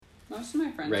most of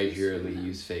my friends regularly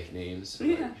use fake names. So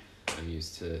yeah. Like, I'm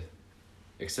used to,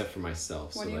 except for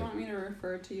myself. What so do you like, want me to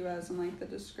refer to you as in like the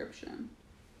description?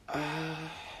 Fuck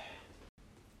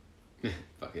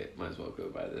it. Might as well go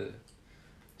by the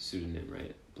pseudonym,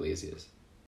 right? Blasius.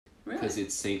 Really? Because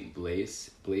it's Saint Blaise.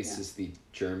 Blaise is the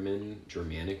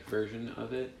Germanic version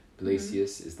of it.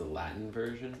 Blasius is the Latin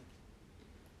version.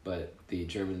 But the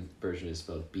German version is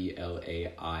spelled Blaise. The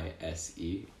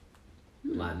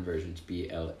Latin version is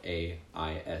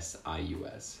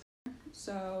Blaisius.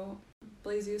 So,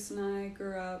 Blasius and I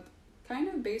grew up kind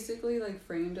of basically like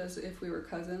framed as if we were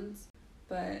cousins,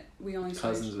 but we only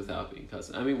cousins without being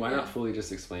cousins. I mean, why not fully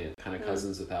just explain it? Kind of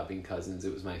cousins without being cousins.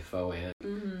 It was my faux aunt.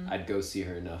 I'd go see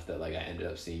her enough that like I ended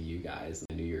up seeing you guys.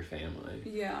 I knew your family.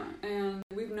 Yeah, and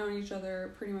we've known each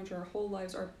other pretty much our whole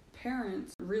lives. Our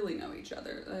parents really know each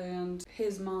other, and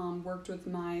his mom worked with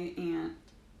my aunt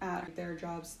at their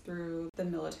jobs through the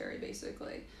military,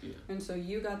 basically. Yeah. And so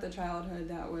you got the childhood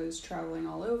that was traveling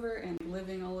all over and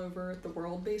living all over the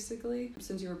world, basically,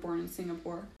 since you were born in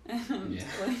Singapore. And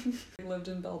like lived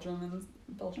in Belgium.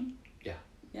 Yeah.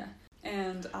 Yeah.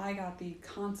 And I got the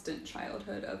constant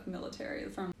childhood of military.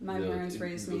 From my parents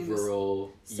raised me in this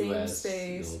rural same US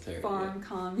space, military, farm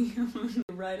commune,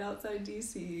 right outside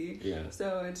DC. Yeah.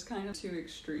 So it's kind of two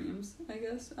extremes, I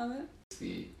guess, of it.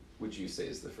 Would you say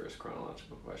is the first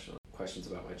chronological question? Questions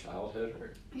about my childhood,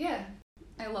 or? Yeah.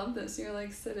 I love this. You're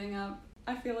like sitting up.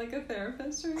 I feel like a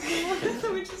therapist right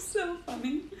now, which is so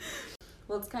funny.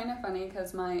 Well, it's kind of funny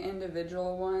because my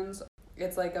individual ones,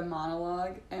 it's like a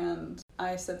monologue, and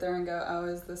I sit there and go, oh,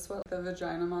 is this what the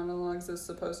vagina monologues is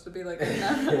supposed to be? Like,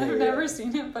 I've never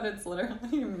seen it, but it's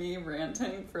literally me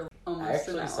ranting for almost an hour. I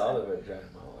actually saw the vagina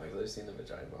monologues. I've seen the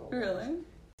vagina monologues. Really?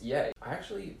 Yeah,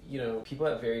 actually, people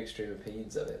have very extreme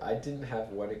opinions of it. I didn't have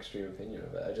one extreme opinion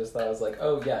of it. I just thought, I was like,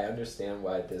 oh yeah, I understand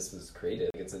why this was created.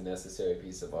 It's a necessary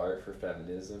piece of art for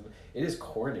feminism. It is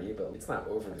corny, but it's not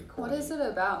overly corny. What is it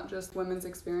about? Just women's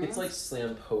experience? It's like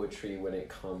slam poetry when it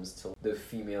comes to the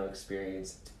female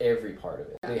experience, every part of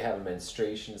it. They have a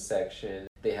menstruation section.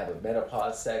 They have a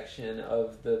menopause section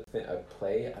of the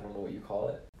play. I don't know what you call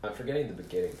it. I'm forgetting the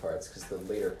beginning parts because the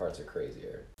later parts are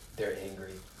crazier. They're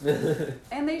angry.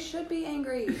 And they should be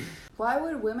angry. Why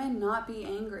would women not be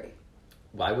angry?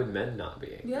 Why would men not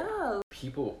be angry? Yeah.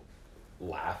 People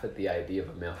laugh at the idea of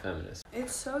a male feminist.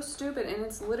 It's so stupid, and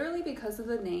it's literally because of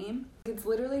the name. It's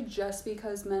literally just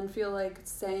because men feel like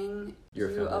saying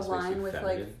you align with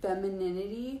feminine. Like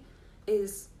femininity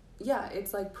is,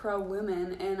 it's like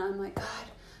pro-women, and I'm like, God,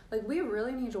 like we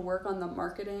really need to work on the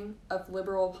marketing of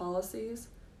liberal policies.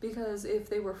 Because if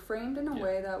they were framed in a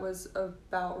way that was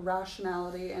about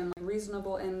rationality and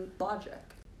reasonable and logic,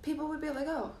 people would be like,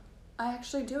 oh, I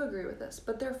actually do agree with this.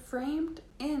 But they're framed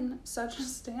in such a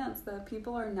stance that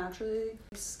people are naturally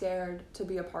scared to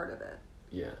be a part of it.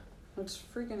 Yeah. Which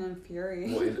freaking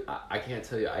infuriating. Well, I can't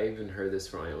tell you, I even heard this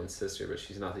from my own sister, but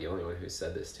she's not the only one who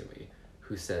said this to me,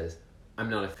 who says,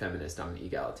 I'm not a feminist, I'm an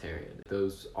egalitarian.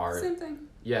 Those are... Same thing.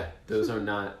 Yeah, those are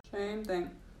not... Same thing.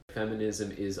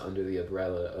 Feminism is under the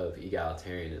umbrella of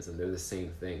egalitarianism. They're the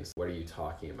same things. What are you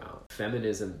talking about?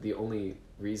 Feminism, the only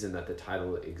reason that the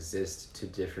title exists to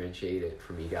differentiate it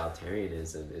from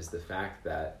egalitarianism is the fact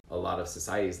that a lot of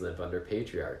societies live under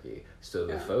patriarchy. So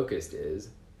the focus is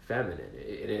feminine.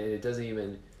 It doesn't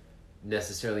even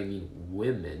necessarily mean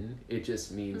women. It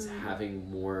just means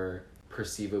having more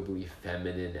perceivably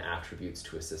feminine attributes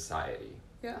to a society.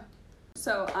 Yeah.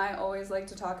 So I always like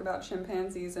to talk about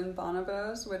chimpanzees and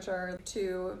bonobos, which are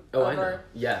two of I know. our...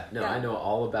 I know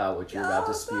all about what you're about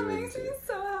to spew into. That makes me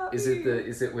so happy. Is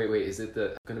it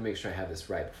the, I'm gonna make sure I have this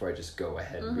right before I just go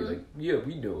ahead and be like, yeah,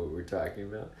 we know what we're talking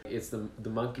about. It's the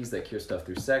monkeys that cure stuff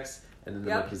through sex, and then the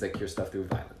monkeys that cure stuff through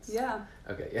violence. Yeah.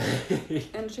 Okay, yeah.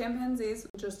 And chimpanzees,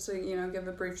 just to, give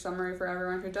a brief summary for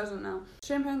everyone who doesn't know,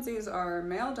 chimpanzees are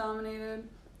male-dominated,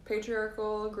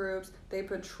 patriarchal groups. They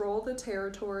patrol the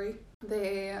territory.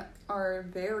 They are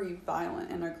very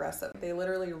violent and aggressive. They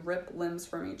literally rip limbs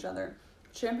from each other.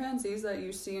 Chimpanzees that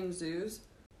you see in zoos,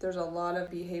 there's a lot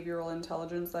of behavioral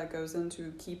intelligence that goes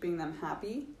into keeping them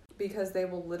happy because they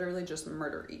will literally just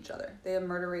murder each other. They have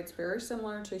murder rates very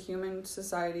similar to human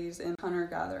societies in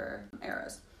hunter-gatherer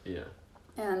eras. Yeah.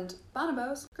 And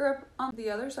bonobos grew up on the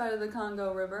other side of the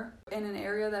Congo River in an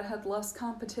area that had less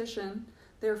competition.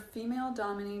 They're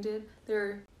female-dominated.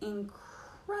 They're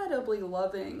incredibly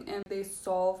loving, and they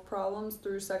solve problems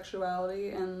through sexuality,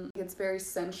 and it's very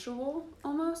sensual,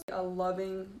 almost. A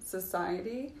loving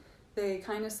society. They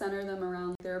kind of center them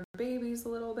around their babies a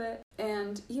little bit.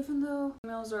 And even though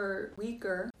females are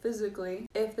weaker physically,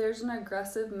 if there's an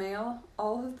aggressive male,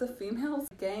 all of the females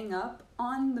gang up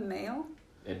on the male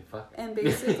And fuck it. And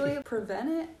basically prevent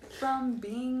it from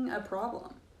being a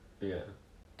problem. Yeah.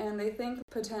 And they think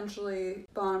potentially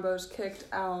bonobos kicked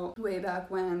out way back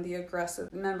when the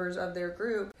aggressive members of their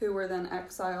group, who were then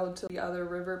exiled to the other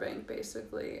riverbank,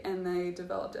 basically, and they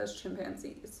developed as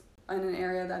chimpanzees in an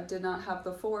area that did not have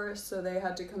the forest, so they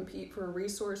had to compete for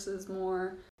resources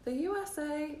more. The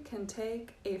USA can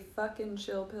take a fucking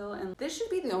chill pill, and this should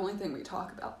be the only thing we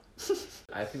talk about.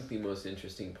 I think the most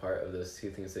interesting part of those two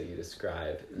things that you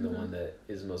described, and the one that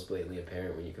is most blatantly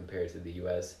apparent when you compare it to the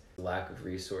US, lack of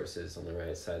resources on the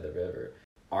right side of the river.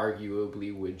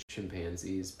 Arguably, would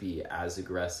chimpanzees be as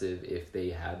aggressive if they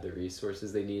had the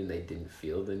resources they need and they didn't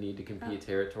feel the need to compete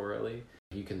territorially?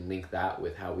 You can link that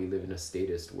with how we live in a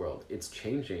statist world. It's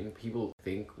changing. People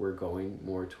think we're going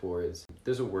more towards...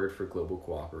 There's a word for global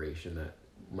cooperation that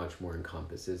much more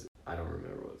encompasses... I don't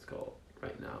remember what it's called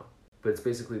right now. But it's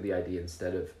basically the idea,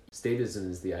 instead of... Statism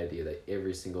is the idea that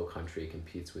every single country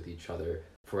competes with each other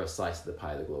for a slice of the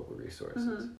pie of the global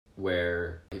resources.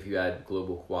 Where if you had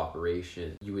global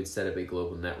cooperation, you would set up a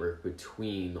global network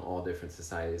between all different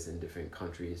societies and different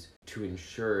countries to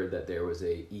ensure that there was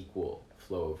a equal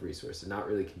flow of resources, not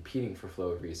really competing for flow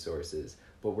of resources,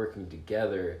 but working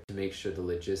together to make sure the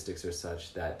logistics are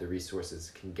such that the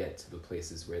resources can get to the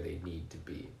places where they need to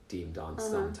be deemed on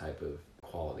some type of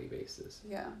quality basis.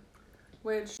 Yeah.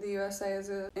 Which the USA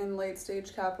is in late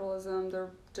stage capitalism, the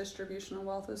distribution of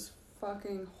wealth is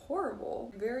fucking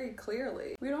horrible, very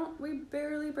clearly. We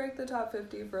barely break the top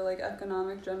 50 for like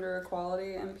economic gender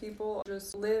equality, and people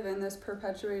just live in this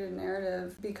perpetuated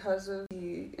narrative because of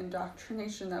the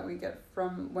indoctrination that we get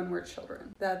from when we're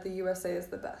children, that the USA is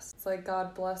the best. It's like,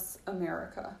 God bless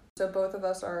America. So both of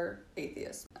us are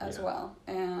atheists as well,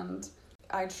 and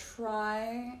I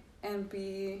try and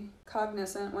be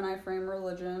cognizant when I frame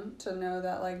religion to know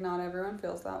that like not everyone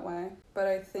feels that way, but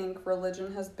I think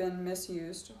religion has been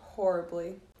misused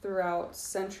horribly throughout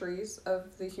centuries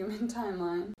of the human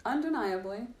timeline,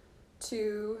 undeniably,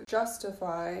 to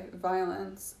justify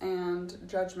violence and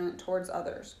judgment towards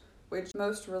others, which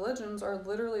most religions are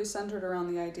literally centered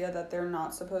around the idea that they're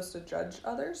not supposed to judge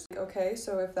others. Okay,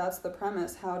 so if that's the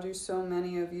premise, how do so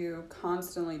many of you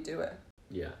constantly do it?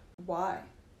 Yeah. Why?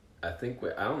 I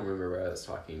don't remember where I was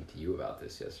talking to you about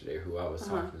this yesterday, who I was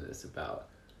talking to this about,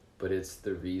 but it's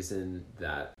the reason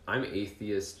that I'm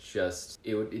atheist.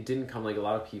 It didn't come, like a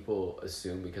lot of people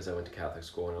assume because I went to Catholic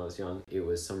school when I was young, it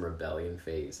was some rebellion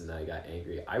phase and that I got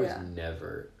angry. I was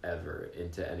never, ever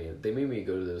into any of... They made me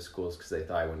go to those schools because they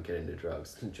thought I wouldn't get into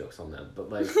drugs. Jokes on them. But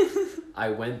like, I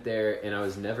went there and I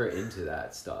was never into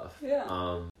that stuff.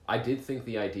 Yeah. I did think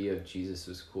the idea of Jesus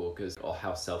was cool because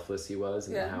how selfless he was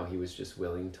and how he was just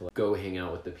willing to go hang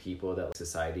out with the people that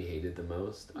society hated the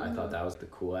most. I thought that was the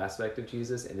cool aspect of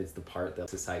Jesus, and it's the part that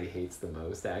society hates the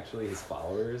most, actually, his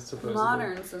followers, supposedly.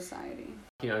 Modern society.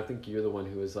 You know, I think you're the one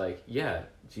who was like, yeah,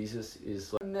 Jesus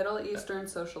is like... Middle Eastern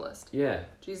socialist. Yeah.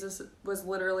 Jesus was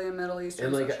literally a Middle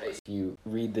Eastern socialist. If you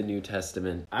read the New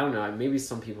Testament, I don't know, maybe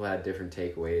some people had different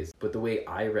takeaways, but the way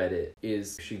I read it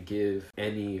is you should give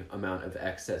any amount of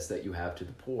excess that you have to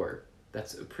the poor.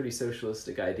 That's a pretty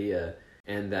socialistic idea.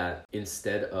 And that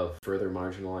instead of further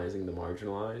marginalizing the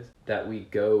marginalized, that we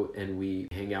go and we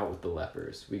hang out with the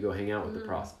lepers. We go hang out with the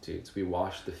prostitutes. We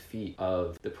wash the feet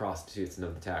of the prostitutes and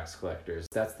of the tax collectors.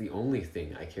 That's the only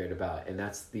thing I cared about. And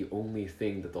that's the only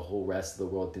thing that the whole rest of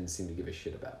the world didn't seem to give a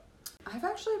shit about. I've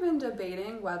actually been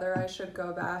debating whether I should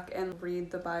go back and read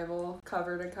the Bible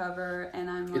cover to cover, and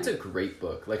I'm like... It's a great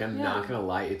book. Like, I'm not gonna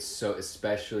lie, it's so...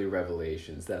 Especially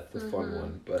Revelations, that's the fun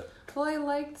one, but... Well, I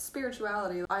like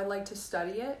spirituality. I like to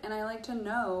study it, and I like to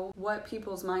know what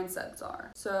people's mindsets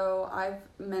are. So I've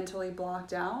mentally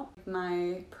blocked out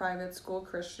my private school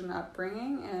Christian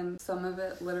upbringing, and some of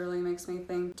it literally makes me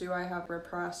think, do I have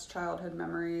repressed childhood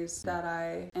memories that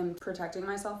I am protecting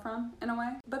myself from, in a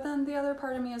way? But then the other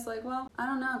part of me is like, well, I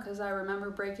don't know, because I remember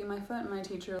breaking my foot and my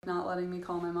teacher not letting me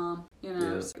call my mom. You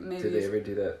know, yeah. Maybe... Did they ever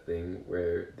do that thing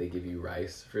where they give you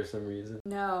rice for some reason?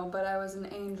 No, but I was an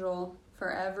angel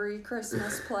for every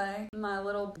Christmas play. My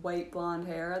little white blonde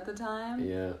hair at the time.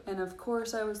 Yeah. And of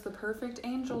course I was the perfect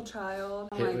angel child.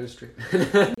 Hitler's Street.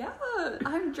 Yeah,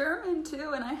 I'm German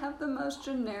too, and I have the most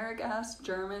generic ass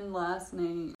German last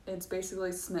name. It's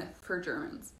basically Smith for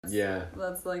Germans.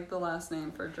 That's like the last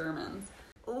name for Germans.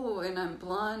 Oh, and I'm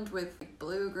blonde with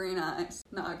blue-green eyes.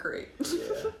 Not great.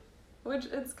 Yeah. Which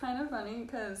it's kind of funny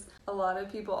because a lot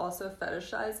of people also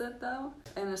fetishize it though.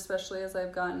 And especially as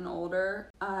I've gotten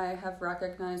older, I have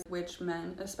recognized which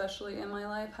men, especially in my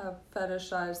life, have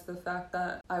fetishized the fact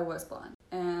that I was blonde.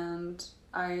 And and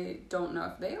I don't know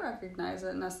if they recognize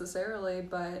it necessarily,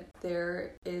 but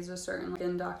there is a certain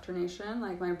indoctrination.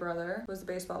 Like, my brother was a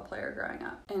baseball player growing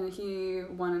up, and he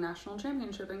won a national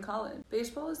championship in college.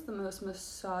 Baseball is the most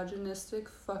misogynistic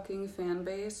fucking fan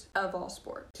base of all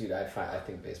sports. Dude, I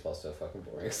think baseball's so fucking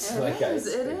boring. It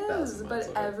is. But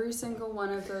every single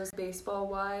one of those baseball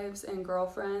wives and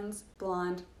girlfriends,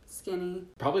 blonde, skinny.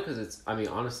 Probably because it's, I mean,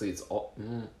 honestly, it's all,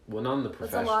 well, not on the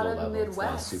professional level, Midwest. It's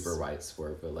not a super white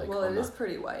sport, but like, well, it is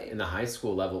pretty white. In the high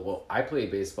school level, well, I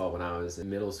played baseball when I was in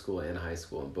middle school and high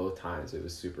school, and both times it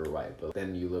was super white. But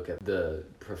then you look at the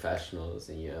professionals,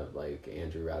 and you have like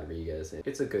Andrew Rodriguez, and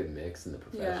it's a good mix in the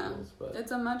professionals. Yeah, but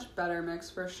it's a much better mix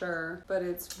for sure, but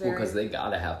it's very... Well, because they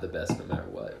gotta have the best no matter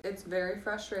what. It's very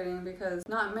frustrating because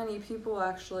not many people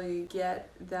actually get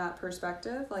that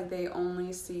perspective. Like, they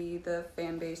only see the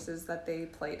fan bases that they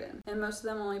played in, and most of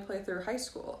them only play through high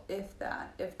school, if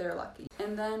they're lucky.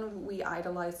 And then we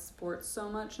idolize sports so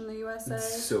much in the USA.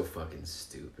 It's so fucking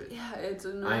stupid. Yeah, it's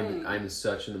annoying. I'm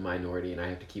such in the minority, and I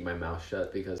have to keep my mouth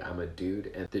shut because I'm a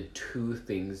dude, and the two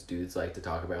things dudes like to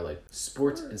talk about are like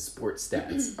sports and sports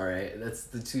stats. All right, that's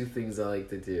the two things I like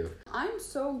to do. I'm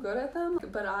so good at them,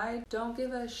 but I don't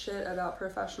give a shit about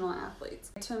professional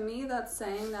athletes. To me, that's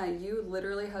saying that you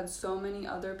literally had so many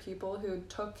other people who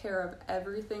took care of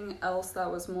everything else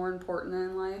that was more important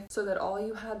in life, so that all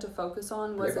you had to focus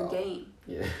on was a game.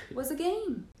 Yeah. Was a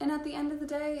game. And at the end of the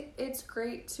day, it's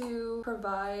great to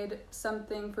provide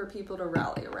something for people to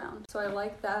rally around. So I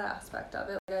like that aspect of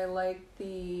it. I like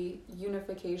the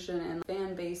unification and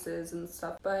fan bases and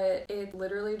stuff, but it's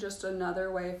literally just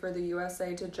another way for the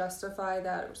USA to justify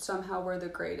that somehow we're the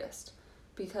greatest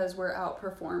because we're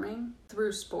outperforming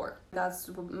through sport. That's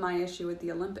my issue with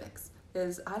the Olympics.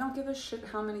 Is I don't give a shit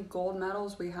how many gold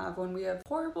medals we have when we have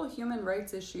horrible human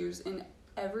rights issues in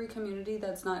every community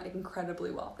that's not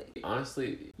incredibly wealthy.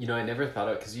 Honestly, I never thought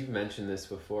of it because you've mentioned this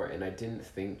before, and I didn't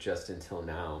think just until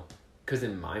now. Because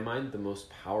in my mind, the most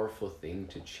powerful thing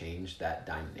to change that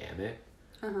dynamic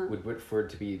would be for it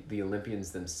to be the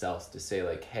Olympians themselves to say,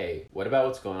 like, hey, what about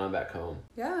what's going on back home?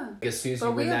 Yeah. As soon as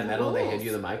you win that medal, they hand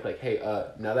you the mic, like, hey,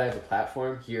 now that I have a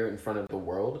platform here in front of the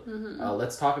world,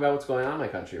 let's talk about what's going on in my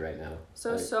country right now.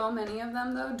 So many of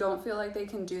them, though, don't feel like they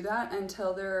can do that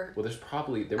until they're... Well, there's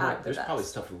probably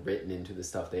stuff written into the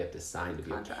stuff they have to sign to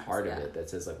be a part of it that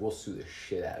says, like, we'll sue the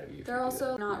shit out of you. They're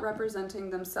also not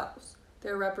representing themselves.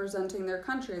 They're representing their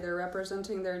country, they're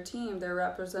representing their team, they're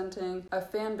representing a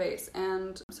fan base.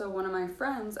 And so one of my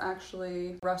friends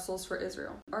actually wrestles for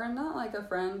Israel. Or not like a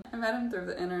friend, I met him through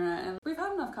the internet and we've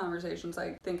had enough conversations,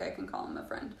 I think I can call him a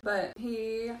friend. But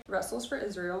he wrestles for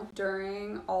Israel.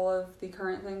 During all of the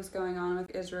current things going on with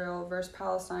Israel versus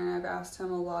Palestine, I've asked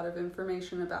him a lot of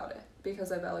information about it,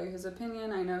 because I value his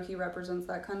opinion. I know he represents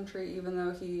that country even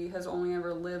though he has only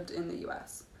ever lived in the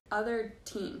US. Other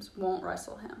teams won't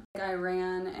wrestle him. Like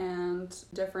Iran and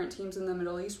different teams in the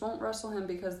Middle East won't wrestle him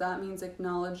because that means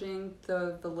acknowledging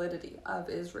the validity of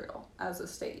Israel as a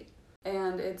state.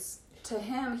 And it's, to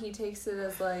him, he takes it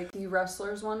as like the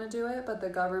wrestlers want to do it, but the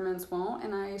governments won't.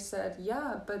 And I said,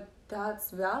 yeah, but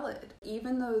that's valid.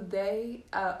 Even though they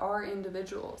are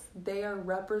individuals, they are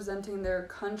representing their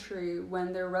country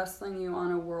when they're wrestling you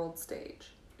on a world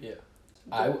stage. Yeah.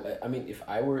 I mean, if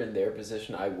I were in their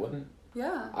position, I wouldn't.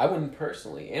 Yeah. I wouldn't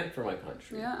personally, and for my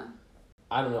country. Yeah.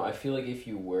 I don't know. I feel like if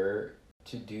you were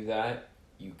to do that,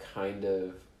 you kind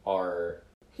of are...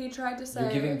 He tried to say...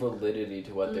 You're giving validity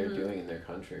to what they're doing in their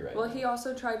country right now. Well, he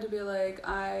also tried to be like,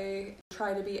 I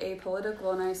try to be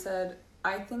apolitical, and I said,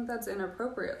 I think that's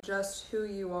inappropriate. Just who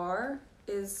you are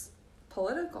is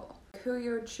political. Who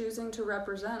you're choosing to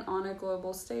represent on a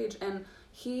global stage. And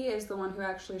he is the one who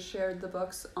actually shared the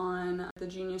books on The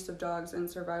Genius of Dogs and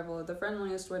Survival of the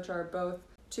Friendliest, which are both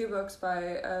two books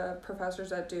by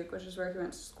professors at Duke, which is where he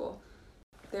went to school.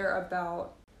 They're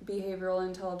about behavioral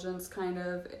intelligence kind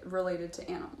of related to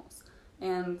animals.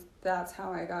 And that's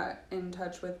how I got in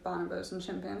touch with bonobos and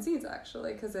chimpanzees,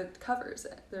 actually, because it covers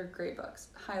it. They're great books.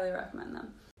 Highly recommend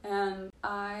them. And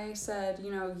I said,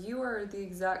 you are the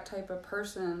exact type of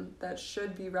person that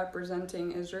should be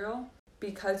representing Israel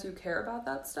because you care about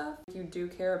that stuff. You do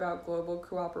care about global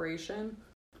cooperation,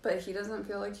 but he doesn't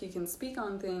feel like he can speak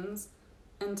on things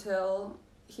until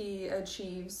he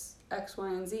achieves X, Y,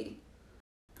 and Z.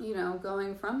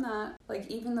 Going from that, like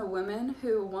even the women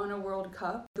who won a World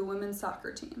Cup, the women's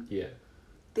soccer team. Yeah.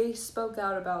 They spoke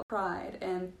out about pride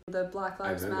and the Black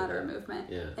Lives Matter movement.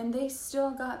 Yeah. And they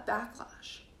still got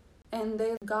backlash. And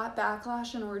they got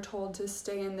backlash and were told to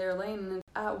stay in their lane. And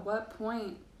at what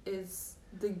point is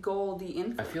the goal the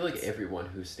influence? I feel like everyone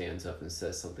who stands up and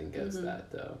says something gets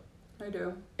that, though. I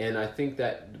do. And I think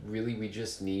that really we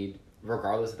just need,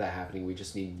 regardless of that happening, we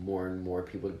just need more and more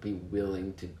people to be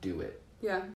willing to do it.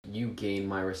 Yeah. You gain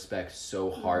my respect so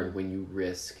hard when you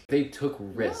risk. They took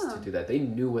risks to do that. They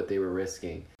knew what they were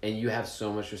risking. And you have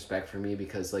so much respect for me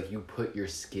because, like, you put your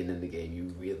skin in the game.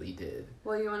 You really did.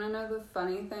 Well, you want to know the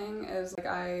funny thing is, like,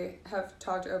 I have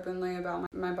talked openly about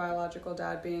my biological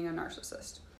dad being a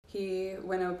narcissist.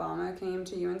 When Obama came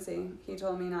to UNC, he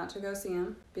told me not to go see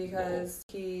him because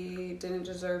he didn't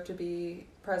deserve to be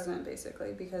president,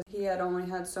 basically, because he had only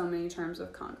had so many terms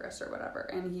of Congress or whatever,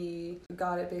 and he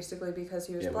got it basically because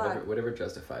he was black. Whatever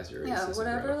justifies your racism. Yeah,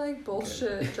 whatever, like,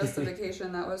 bullshit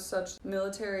justification that was such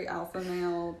military alpha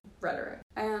male rhetoric.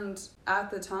 And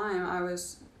at the time, I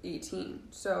was 18,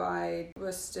 so I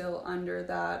was still under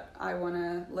that I want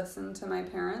to listen to my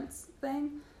parents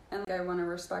thing. And like, I want to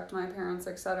respect my parents,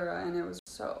 etc. And it was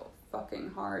so fucking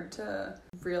hard to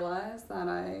realize that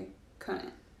I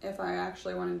couldn't if I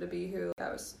actually wanted to be who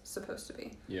I was supposed to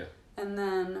be. Yeah. And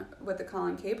then with the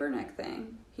Colin Kaepernick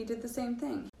thing, he did the same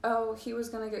thing. Oh, he was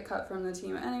going to get cut from the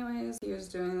team anyways. He was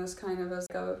doing this kind of as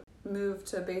a move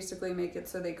to basically make it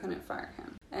so they couldn't fire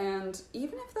him. And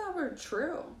even if that were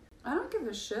true, I don't give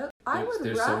a shit.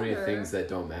 There's so many things that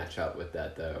don't match up with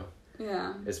that, though.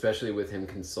 Yeah. Especially with him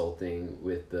consulting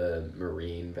with the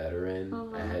Marine veteran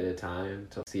ahead of time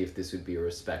to see if this would be a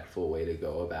respectful way to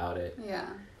go about it. Yeah.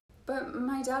 But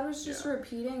my dad was just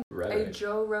repeating a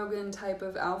Joe Rogan type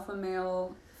of alpha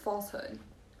male falsehood.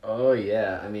 Oh,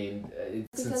 yeah. I mean...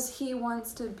 because he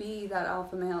wants to be that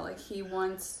alpha male. Like, he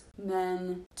wants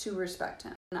men to respect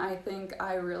him. And I think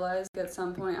I realized at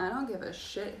some point, I don't give a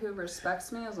shit who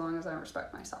respects me as long as I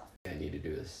respect myself. I need to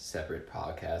do a separate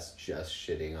podcast just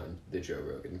shitting on the Joe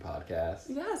Rogan podcast.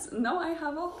 Yes. No, I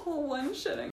have a whole one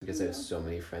shitting. Because I have so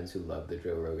many friends who love the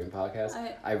Joe Rogan podcast.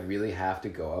 I really have to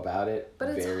go about it. But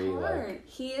it's hard.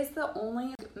 He is the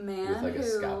only man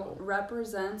who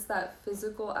represents that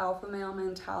physical alpha male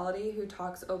mentality who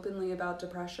talks openly about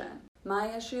depression.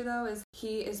 My issue, though, is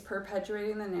he is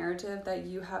perpetuating the narrative that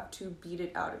you have to beat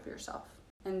it out of yourself.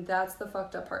 And that's the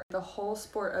fucked up part. The whole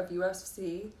sport of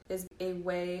UFC is a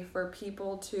way for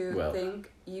people to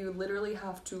think you literally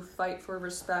have to fight for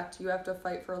respect. You have to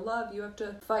fight for love. You have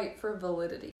to fight for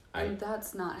validity. And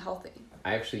that's not healthy.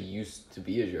 I actually used to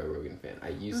be a Joe Rogan fan. I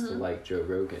used to like Joe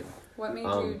Rogan. What made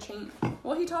you change?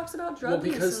 Well, he talks about drug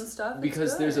use and stuff.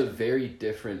 Because there's a very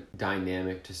different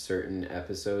dynamic to certain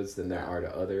episodes than there are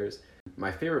to others.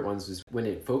 My favorite ones was when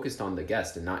it focused on the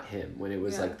guest and not him. When it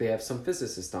was like, they have some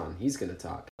physicist on, he's going to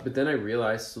talk. But then I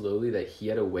realized slowly that he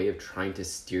had a way of trying to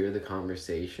steer the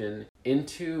conversation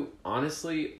into,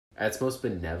 honestly, at its most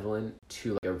benevolent,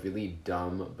 to like a really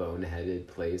dumb, boneheaded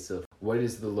place of what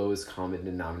is the lowest common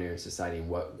denominator in society and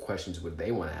what questions would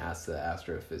they want to ask the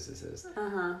astrophysicist.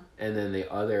 And then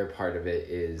the other part of it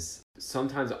is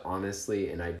sometimes, honestly,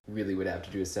 and I really would have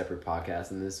to do a separate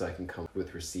podcast on this so I can come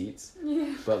with receipts,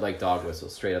 but like dog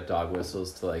whistles, straight up dog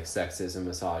whistles to like sexism,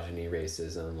 misogyny,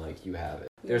 racism, like you have it.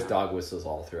 There's dog whistles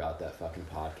all throughout that fucking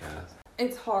podcast.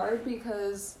 It's hard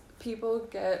because people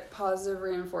get positive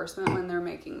reinforcement when they're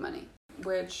making money,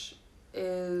 which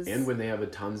is... And when they have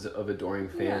tons of adoring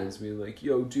fans being like,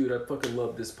 yo, dude, I fucking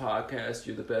love this podcast.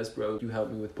 You're the best, bro. You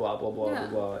helped me with blah, blah, blah, blah,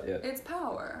 blah. Yeah. It's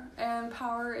power. And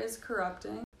power is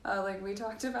corrupting. Like we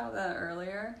talked about that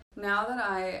earlier. Now that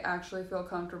I actually feel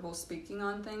comfortable speaking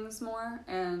on things more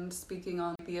and speaking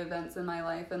on the events in my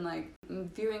life and like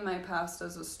viewing my past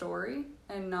as a story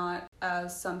and not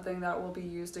as something that will be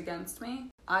used against me,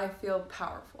 I feel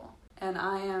powerful. And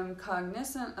I am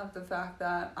cognizant of the fact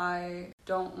that I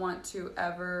don't want to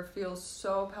ever feel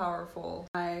so powerful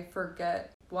I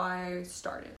forget why I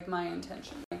started, my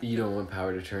intention. You don't want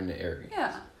power to turn to arrogance.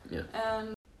 Yeah.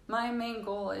 And my main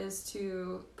goal is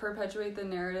to perpetuate the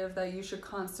narrative that you should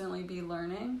constantly be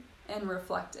learning and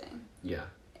reflecting. Yeah.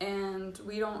 And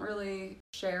we don't really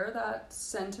share that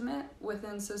sentiment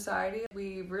within society.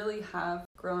 We really have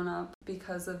grown up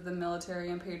because of the military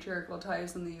and patriarchal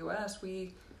ties in the U.S.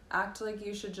 We act like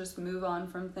you should just move on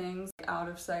from things out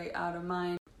of sight, out of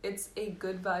mind. It's a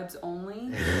good vibes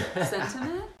only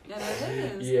sentiment, and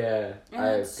it is. Yeah.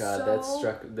 That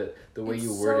struck the way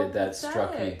you worded that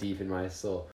struck me deep in my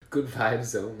soul. Good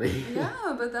vibes only.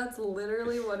 Yeah, but that's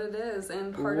literally what it is,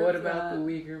 and part what about the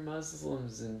Uyghur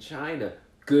Muslims in China?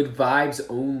 Good vibes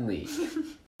only.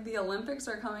 The Olympics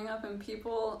are coming up, and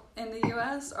people in the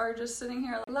U.S. are just sitting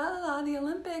here like, la la la, the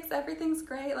Olympics, everything's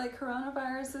great, like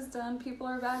coronavirus is done, people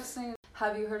are vaccinated.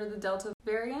 Have you heard of the Delta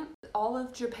variant? All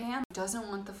of Japan doesn't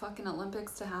want the fucking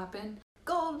Olympics to happen.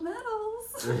 Gold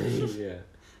medals! Yeah.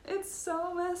 It's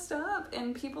so messed up,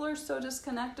 and people are so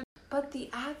disconnected. But the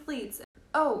athletes...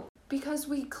 Because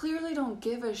we clearly don't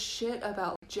give a shit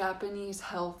about Japanese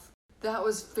health. That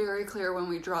was very clear when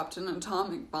we dropped an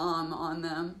atomic bomb on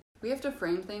them. We have to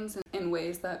frame things in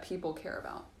ways that people care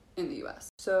about in the US.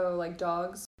 So, like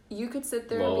dogs, you could sit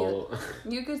there and be like,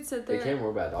 you could sit there. They care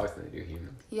more about dogs than they do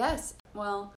humans. Yes.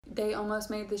 Well, they almost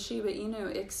made the Shiba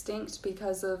Inu extinct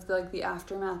because of the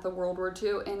aftermath of World War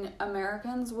II, and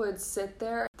Americans would sit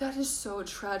there. That is so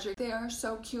tragic. They are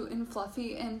so cute and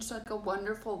fluffy and such a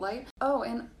wonderful light. Oh,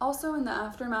 and also in the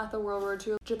aftermath of World War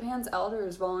II, Japan's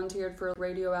elders volunteered for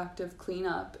radioactive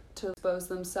cleanup to expose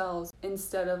themselves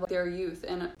instead of their youth,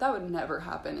 and that would never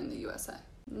happen in the USA.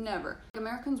 Never.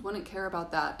 Americans wouldn't care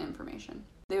about that information.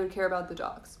 They would care about the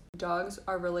dogs. Dogs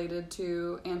are related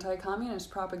to anti-communist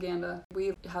propaganda.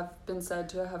 We have been said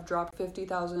to have dropped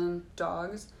 50,000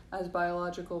 dogs as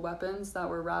biological weapons that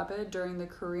were rabid during the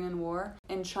Korean War.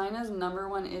 And China's number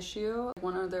one issue,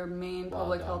 one of their main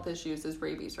public health issues, is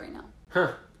rabies right now.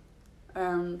 Huh.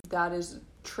 That is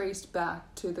traced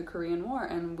back to the Korean War,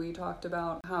 and we talked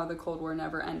about how the Cold War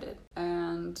never ended.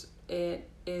 And it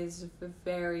is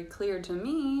very clear to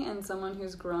me, and someone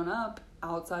who's grown up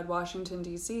outside Washington,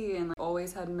 D.C. and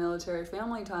always had military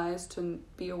family ties, to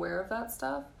be aware of that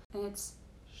stuff. And it's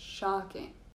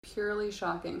shocking, purely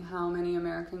shocking, how many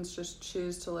Americans just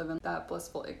choose to live in that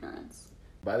blissful ignorance.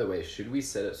 By the way, should we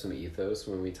set up some ethos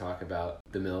when we talk about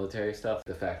the military stuff?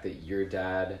 The fact that your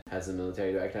dad has a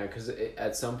military background? Because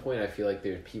at some point I feel like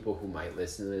there's people who might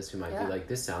listen to this who might be like,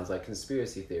 this sounds like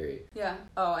conspiracy theory. Yeah.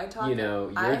 Oh, I talked... You know,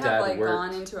 your I dad have worked...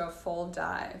 gone into a full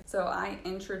dive. So I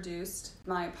introduced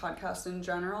my podcast in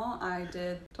general. I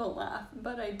did, don't laugh,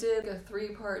 but I did a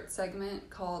 3-part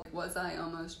segment called Was I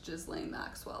Almost Ghislaine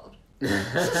Maxwell?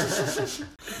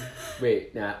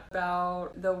 Wait, nah.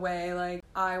 About the way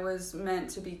I was meant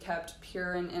to be kept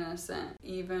pure and innocent.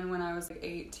 Even when I was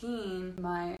 18,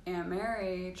 my Aunt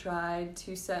Mary tried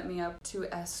to set me up to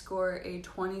escort a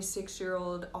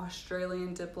 26-year-old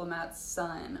Australian diplomat's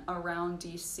son around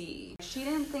DC. She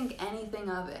didn't think anything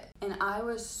of it, and I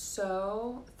was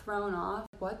so thrown off.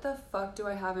 What the fuck do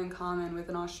I have in common with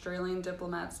an Australian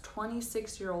diplomat's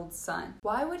 26-year-old son?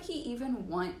 Why would he even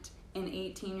want an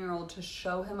 18-year-old to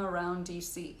show him around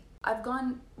DC? I've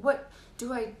gone, what,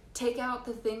 do I take out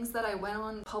the things that I went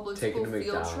on public school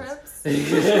field trips?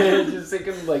 Just take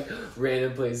him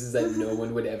random places that no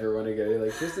one would ever want to go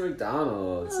to. Here's the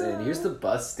McDonald's and here's the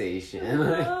bus station.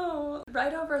 Oh,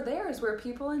 right over there is where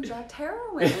people inject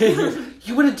heroin.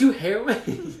 You want to do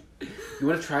heroin? You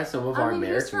want to try some of our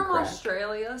American he's from crack?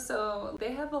 Australia, so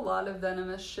they have a lot of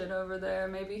venomous shit over there.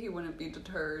 Maybe he wouldn't be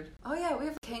deterred. Oh yeah, we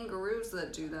have kangaroos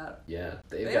that do that. Yeah,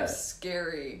 they have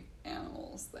scary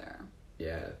animals there.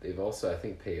 Yeah, they've also, I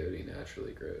think peyote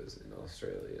naturally grows in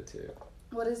Australia too.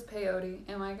 What is peyote?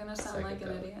 Am I gonna sound like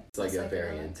an idiot? It's like a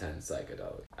very intense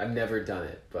psychedelic. I've never done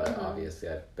it, but obviously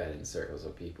I've been in circles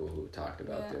of people who talked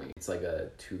about doing it. It's like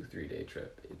a 2-3 day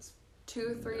trip. It's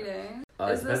 2-3 days?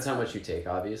 It depends how much you take,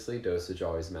 obviously. Dosage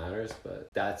always matters, but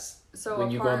that's when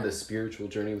you go on the spiritual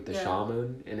journey with the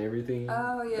shaman and everything.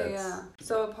 Oh, yeah.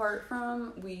 So apart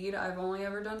from weed, I've only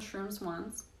ever done shrooms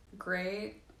once.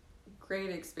 Great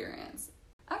experience.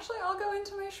 Actually, I'll go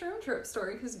into my shroom trip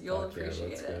story because you'll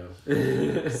appreciate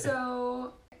it.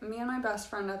 So, me and my best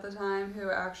friend at the time, who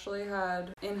actually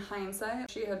had, in hindsight,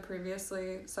 she had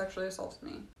previously sexually assaulted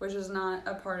me, which is not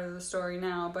a part of the story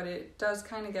now, but it does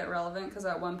kind of get relevant because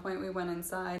at one point we went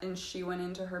inside and she went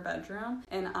into her bedroom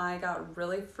and I got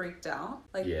really freaked out,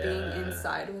 being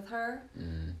inside with her,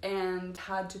 and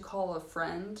had to call a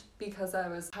friend because I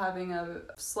was having a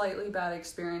slightly bad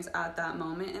experience at that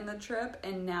moment in the trip,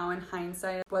 and now in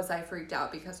hindsight, was I freaked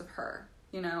out because of her?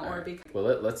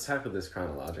 Well, let's tackle this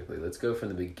chronologically. Let's go from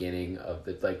the beginning of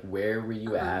the, where were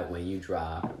you at when you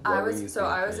dropped? I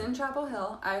was in Chapel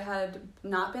Hill. I had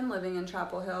not been living in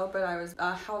Chapel Hill, but I was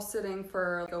house sitting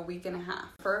for a week and a half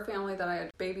for a family that I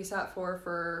had babysat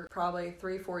for probably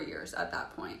 3-4 years at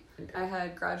that point. Okay. I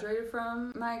had graduated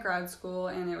from my grad school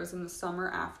and it was in the summer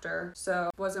after,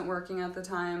 so wasn't working at the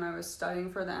time. I was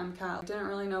studying for the MCAT. Didn't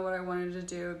really know what I wanted to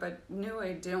do, but knew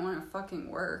I didn't want to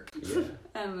fucking work. Yeah.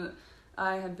 And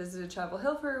I had visited Chapel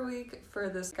Hill for a week for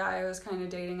this guy I was kind of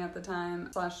dating at the time,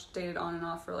 / dated on and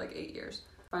off for 8 years.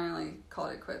 Finally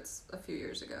called it quits a few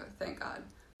years ago, thank God.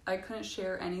 I couldn't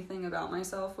share anything about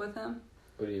myself with him.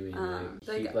 What do you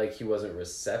mean? He wasn't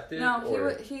receptive? No,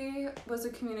 he was a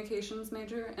communications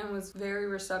major and was very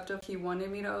receptive. He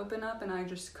wanted me to open up and I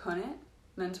just couldn't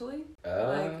mentally.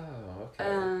 Okay.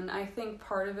 And I think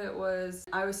part of it was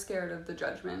I was scared of the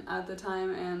judgment at the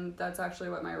time, and that's actually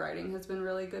what my writing has been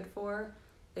really good for,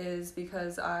 is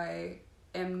because I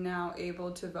am now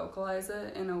able to vocalize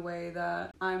it in a way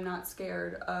that I'm not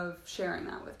scared of sharing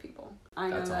that with people. I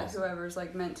know that awesome. Whoever's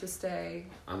like meant to stay.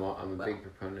 I'm a big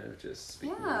proponent of just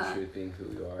speaking the truth, being who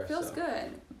you are. Feels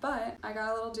good. But I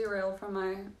got a little derailed from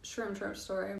my shroom trip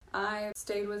story. I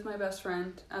stayed with my best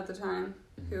friend at the time,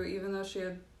 who, even though she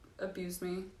had abused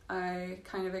me, I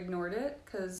kind of ignored it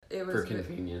because it was for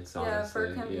convenience. Honestly. Yeah,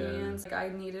 for convenience. Like, I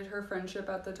needed her friendship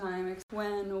at the time.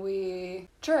 When we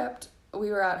tripped,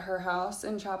 we were at her house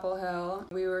in Chapel Hill.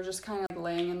 We were just kind of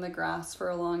laying in the grass for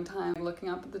a long time, looking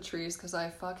up at the trees, because I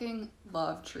fucking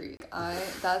love trees.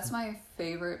 That's my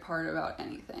favorite part about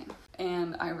anything.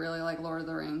 And I really like Lord of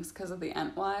the Rings because of the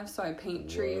Entwives, so I paint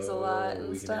trees a lot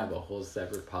and stuff. We can have a whole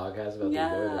separate podcast about the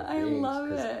Lord of the Rings. Yeah, I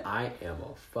love it. I am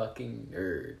a fucking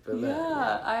nerd.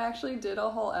 I actually did a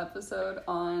whole episode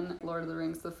on Lord of the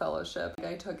Rings, The Fellowship.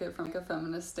 I took it from a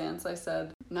feminist stance. I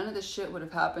said, none of this shit would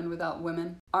have happened without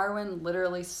women. Arwen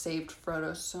literally saved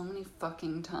Frodo so many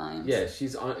fucking times. Yeah,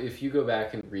 she's on. If you go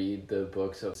back and read the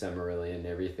books of Silmarillion and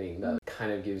everything, that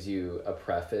kind of gives you a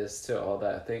preface to all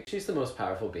that thing. She's the most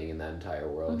powerful being in that entire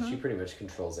world. She pretty much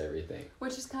controls everything.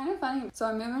 Which is kind of funny. So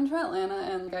I'm moving to Atlanta,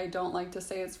 and I don't like to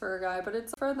say it's for a guy, but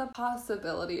it's for the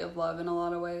possibility of love in a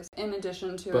lot of ways. In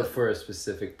addition to But for a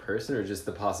specific person, or just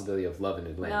the possibility of love in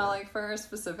Atlanta? No, like for a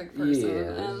specific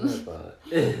person.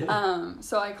 Yeah,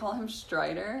 so I call him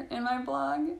Strider in my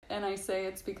blog, and I say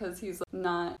it's because he's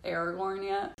not Aragorn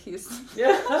yet. He's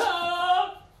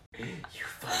You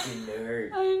fucking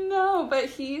nerd. I know, but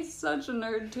he's such a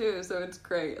nerd too, so it's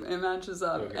great. It matches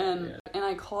up. Okay, and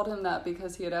I called him that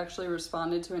because he had actually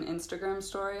responded to an Instagram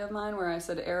story of mine where I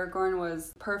said Aragorn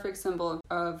was perfect symbol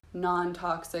of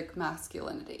non-toxic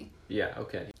masculinity. Yeah,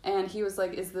 okay. And he was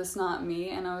like, is this not me?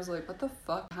 And I was like, what the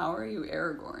fuck? How are you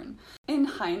Aragorn? In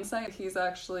hindsight, he's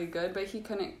actually good, but he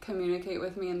couldn't communicate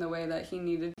with me in the way that he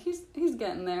needed. He's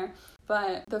getting there.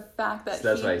 But the fact that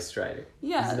that's why he's Strider.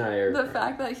 Yeah, he's not Aragorn. The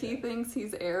fact that he thinks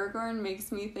he's Aragorn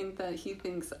makes me think that he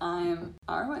thinks I'm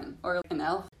Arwen or an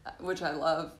elf, which I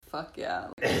love. Fuck yeah.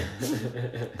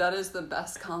 That is the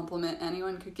best compliment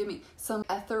anyone could give me. Some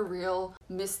ethereal,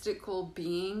 mystical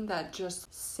being that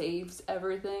just saves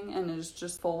everything and is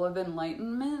just full of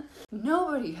enlightenment.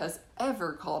 Nobody has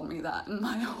ever called me that in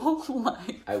my whole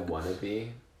life. I want to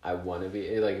be,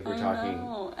 like, if we're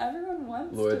talking everyone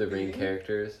wants Lord of the be. Ring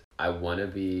characters, I want to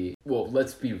be, well,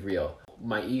 let's be real.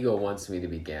 My ego wants me to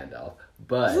be Gandalf,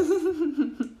 but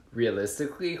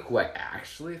realistically, who I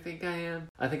actually think I am,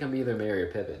 I think I'm either Merry or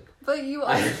Pippin. But you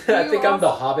I think I'm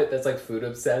the Hobbit that's like food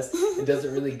obsessed and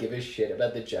doesn't really give a shit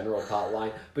about the general plot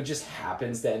line, but just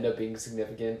happens to end up being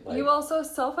significant. Like, you also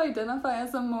self-identify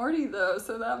as a Morty though,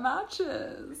 so that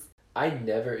matches.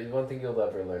 One thing you'll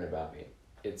ever learn about me,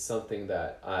 it's something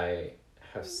that I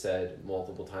have said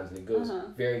multiple times, and it goes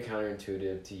very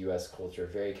counterintuitive to U.S. culture,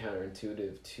 very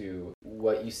counterintuitive to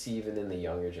what you see even in the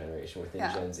younger generation within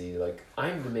Gen Z. Like,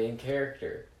 I'm the main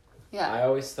character. Yeah. I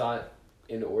always thought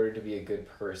in order to be a good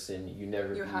person, you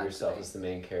never view yourself as the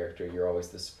main character. You're always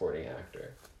the supporting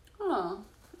actor. Oh,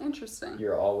 interesting.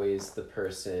 You're always the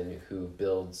person who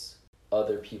builds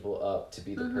other people up to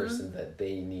be the person that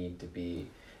they need to be.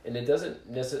 And it doesn't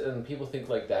necessarily, and people think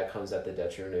like that comes at the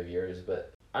detriment of yours,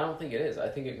 but I don't think it is. I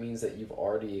think it means that you've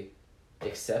already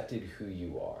accepted who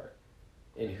you are.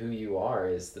 And who you are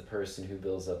is the person who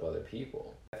builds up other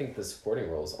people. I think the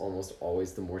supporting role is almost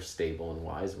always the more stable and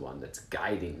wise one that's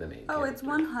guiding the main character. Oh, it's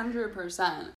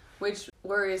 100%. Which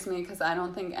worries me because I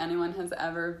don't think anyone has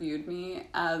ever viewed me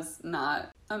as not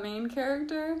a main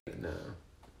character. No.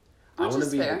 Which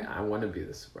is fair. I want to be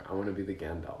the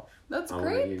Gandalf. That's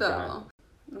great though.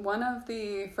 One of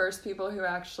the first people who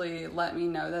actually let me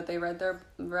know that they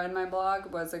read my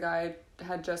blog was a guy I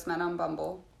had just met on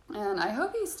Bumble. And I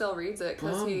hope he still reads it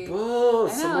because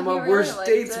some of my worst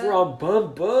dates were on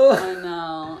Bumble. I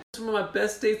know. Some of my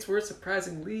best dates were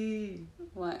surprisingly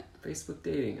what? Facebook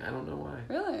dating. I don't know why.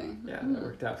 Really? Yeah, that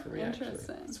worked out for me.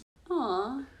 Interesting. Actually.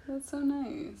 Aw, that's so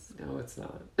nice. No, it's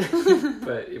not.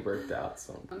 But it worked out,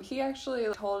 so. He actually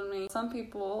told me some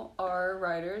people are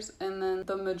writers and then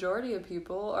the majority of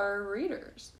people are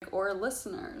readers or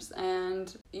listeners.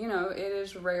 And, it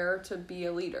is rare to be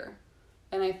a leader.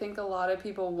 And I think a lot of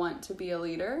people want to be a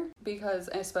leader because,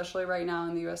 especially right now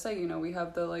in the USA, we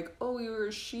have the you're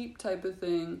a sheep type of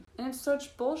thing. And it's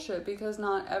such bullshit because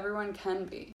not everyone can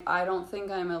be. I don't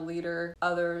think I'm a leader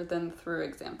other than through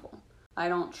example. I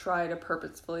don't try to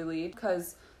purposefully lead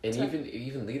because... And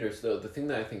even leaders, though, the thing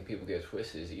that I think people get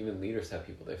twisted is even leaders have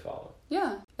people they follow.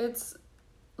 Yeah, it's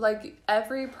like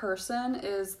every person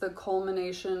is the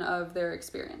culmination of their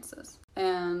experiences.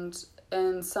 And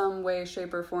in some way,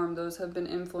 shape, or form, those have been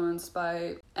influenced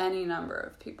by any number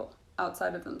of people.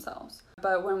 outside of themselves.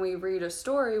 But when we read a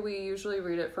story, we usually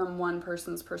read it from one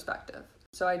person's perspective.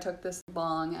 So I took this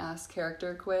long-ass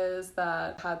character quiz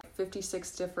that had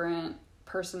 56 different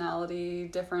personality,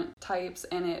 different types,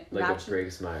 and it matches... Like a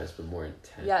Briggs-Myers, but more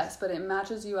intense. Yes, but it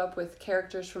matches you up with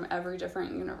characters from every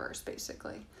different universe,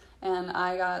 basically. And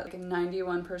I got like a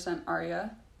 91%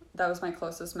 Arya. That was my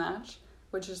closest match,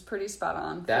 which is pretty spot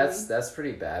on. That's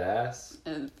pretty badass.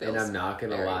 And I'm not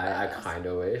gonna lie, badass. I kind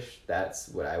of wish that's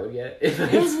what I would get.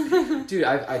 Dude,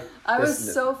 I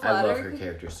was so flattered. I love her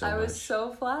character so much. I was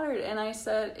so flattered, and I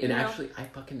said, and actually,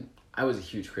 I was a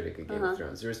huge critic of Game of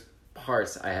Thrones. There was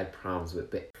parts I had problems with,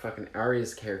 but fucking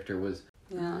Arya's character was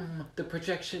the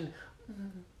projection.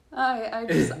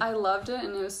 I loved it,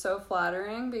 and it was so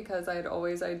flattering because I'd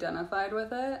always identified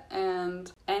with it, and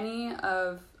any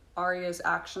of Arya's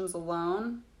actions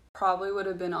alone probably would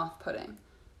have been off-putting.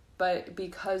 But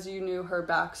because you knew her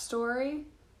backstory,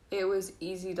 it was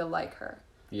easy to like her.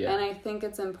 Yeah. And I think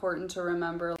it's important to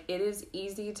remember it is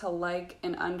easy to like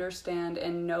and understand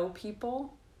and know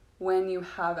people when you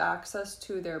have access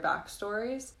to their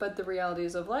backstories. But the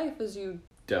realities of life is you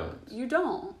don't. You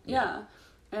don't. Yeah.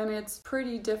 And it's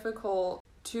pretty difficult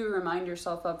to remind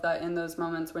yourself of that in those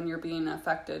moments when you're being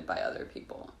affected by other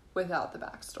people without the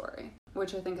backstory,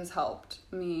 which I think has helped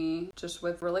me just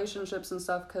with relationships and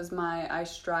stuff because I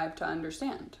strive to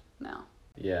understand now.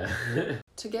 Yeah.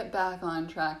 To get back on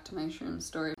track to my shroom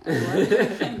story,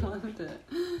 I loved it.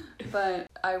 But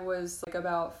I was like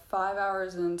about 5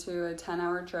 hours into a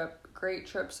 10-hour trip. Great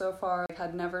trip so far. I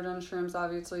had never done shrooms,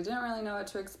 obviously. Didn't really know what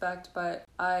to expect, but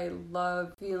I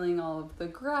love feeling all of the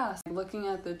grass, looking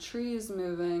at the trees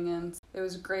moving, and it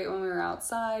was great when we were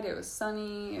outside. It was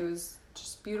sunny. It was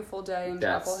just beautiful day in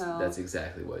Chapel Hill. That's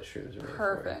exactly what shrooms are made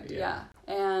Perfect, for. yeah.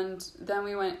 And then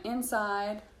we went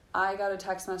inside. I got a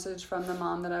text message from the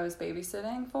mom that I was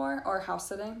babysitting for, or house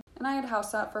sitting. And I had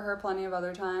house sat for her plenty of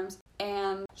other times.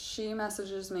 And she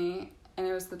messages me, and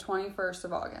it was the 21st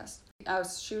of August.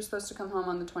 She was supposed to come home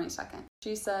on the 22nd.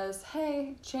 She says,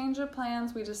 hey, change of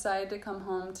plans. We decided to come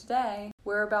home today.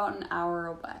 We're about an hour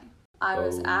away. I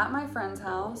was at my friend's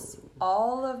house.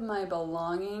 All of my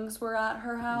belongings were at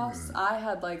her house. I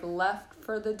had left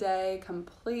for the day,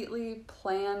 completely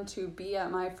planned to be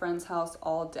at my friend's house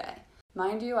all day.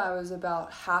 Mind you, I was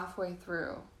about halfway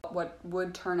through what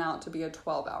would turn out to be a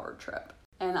 12-hour trip.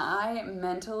 And I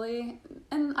mentally,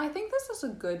 and I think this is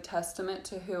a good testament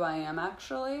to who I am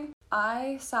actually,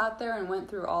 I sat there and went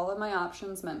through all of my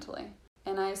options mentally.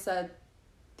 And I said,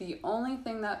 the only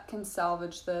thing that can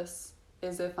salvage this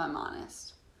is if I'm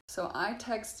honest. So I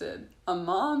texted a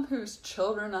mom whose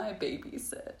children I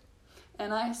babysit.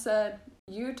 And I said,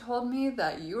 you told me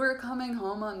that you were coming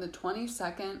home on the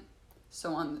 22nd.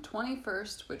 So on the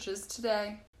 21st, which is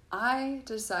today, I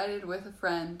decided with a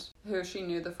friend who she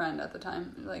knew the friend at the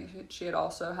time, she had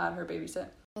also had her babysit.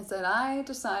 I said, I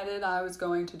decided I was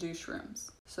going to do shrooms.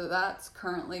 So that's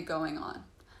currently going on.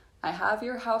 I have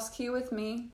your house key with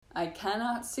me. I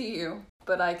cannot see you,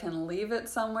 but I can leave it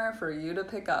somewhere for you to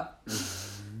pick up.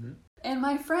 And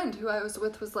my friend who I was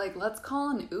with was like, let's call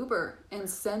an Uber and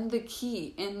send the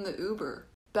key in the Uber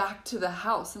back to the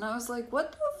house. And I was like,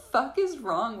 what the fuck is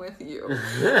wrong with you?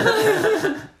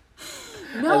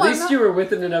 No, at least you were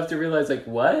with it enough to realize,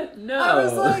 what? No. I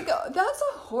was like, that's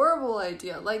a horrible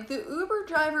idea. The Uber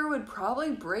driver would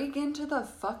probably break into the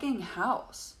fucking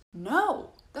house. No,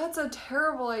 that's a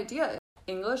terrible idea.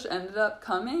 English ended up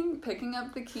coming, picking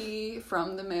up the key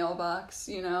from the mailbox,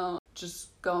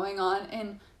 just going on.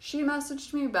 And she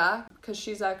messaged me back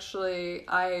because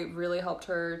I really helped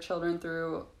her children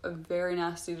through a very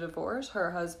nasty divorce. Her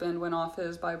husband went off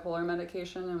his bipolar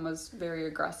medication and was very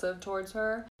aggressive towards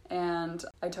her. And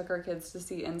I took her kids to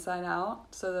see Inside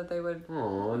Out so that they would...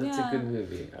 Oh, that's a good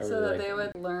movie. They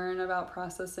would learn about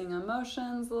processing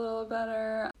emotions a little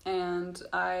better. And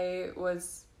I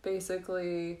was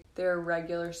basically their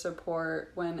regular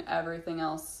support when everything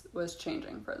else was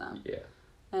changing for them. Yeah.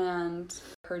 And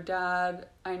her dad,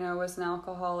 I know, was an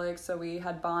alcoholic, so we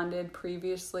had bonded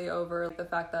previously over the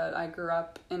fact that I grew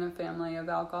up in a family of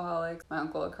alcoholics. My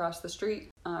uncle across the street,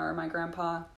 or my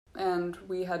grandpa, and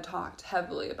we had talked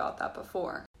heavily about that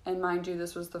before. And mind you,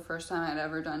 this was the first time I'd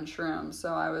ever done shrooms,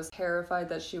 so I was terrified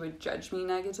that she would judge me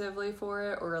negatively for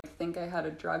it or think I had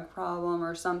a drug problem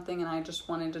or something, and I just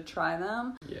wanted to try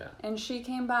them. Yeah. And she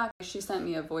came back. She sent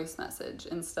me a voice message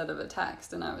instead of a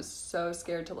text, and I was so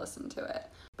scared to listen to it.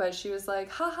 But she was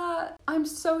like, haha, I'm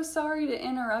so sorry to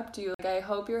interrupt you. I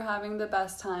hope you're having the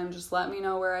best time. Just let me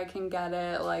know where I can get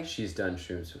it. She's done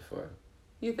shrooms before.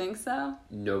 You think so?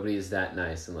 Nobody is that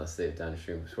nice unless they've done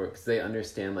shrooms before, because they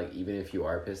understand, even if you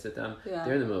are pissed at them,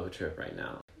 they're in the middle of a trip right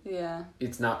now. Yeah.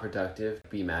 It's not productive.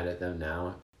 Be mad at them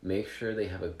now. Make sure they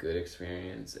have a good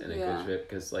experience and a good trip,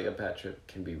 because like a bad trip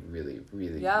can be really,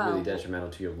 really, really detrimental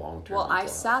to your long-term Well, I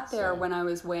sat health, there when I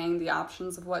was weighing the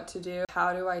options of what to do.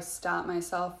 How do I stop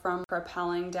myself from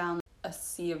propelling down a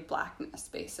sea of blackness,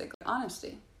 basically?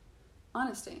 Honesty.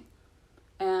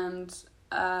 And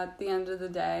at the end of the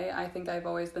day, I think I've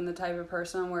always been the type of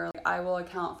person where I will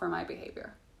account for my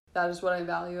behavior. That is what I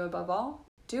value above all.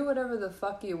 Do whatever the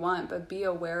fuck you want, but be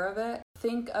aware of it.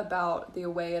 Think about the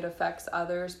way it affects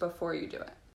others before you do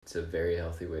it. It's a very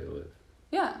healthy way to live.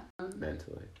 Yeah.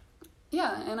 Mentally.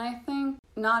 Yeah, and I think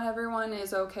not everyone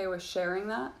is okay with sharing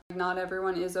that. Not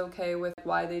everyone is okay with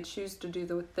why they choose to do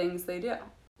the things they do.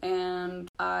 And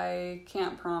I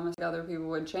can't promise other people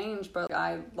would change, but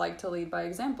I like to lead by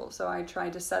example. So I try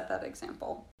to set that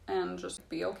example and just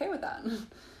be okay with that.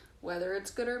 Whether it's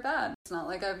good or bad. It's not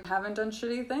like I haven't done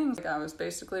shitty things. Like I was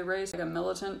basically raised like a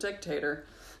militant dictator.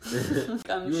 You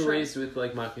were raised with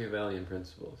like Machiavellian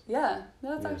principles. Yeah,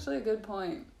 that's actually a good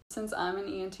point. Since I'm an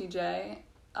ENTJ,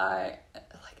 I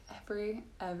like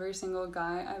every single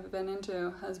guy I've been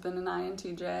into has been an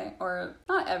INTJ, or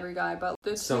not every guy, but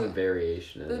some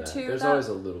variation of that. There's always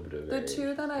a little bit of variation. The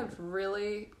two that I've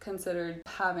really considered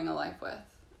having a life with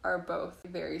are both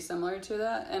very similar to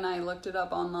that, and I looked it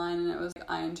up online, and it was like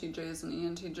INTJs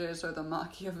and ENTJs are the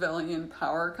Machiavellian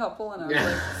power couple, and I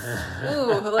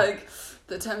was like, ooh, like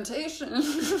the temptation.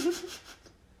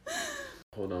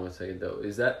 Hold on a second though.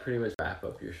 Is that pretty much wrap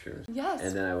up your shrooms? Yes.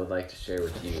 And then I would like to share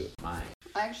with you mine.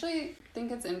 I actually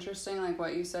think it's interesting, like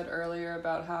what you said earlier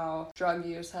about how drug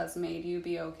use has made you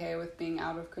be okay with being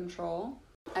out of control.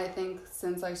 I think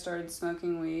since I started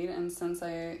smoking weed and since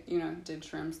I, did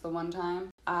shrooms the one time,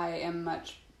 I am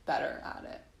much better at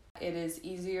it. It is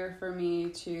easier for me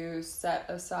to set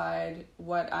aside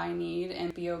what I need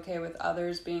and be okay with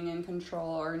others being in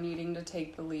control or needing to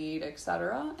take the lead,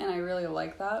 etc. And I really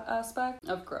like that aspect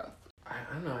of growth. I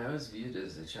don't know, I always viewed it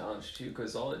as a challenge too,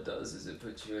 because all it does is it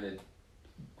puts you in a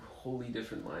wholly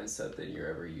different mindset than you're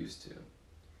ever used to.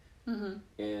 Mm-hmm.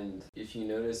 And if you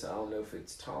notice, I don't know if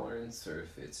it's tolerance or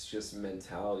if it's just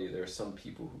mentality, there are some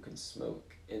people who can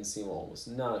smoke and seem almost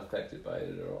not affected by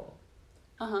it at all.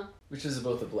 Uh-huh. Which is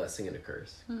both a blessing and a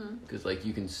curse. Mm-hmm. Because like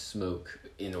you can smoke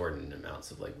inordinate amounts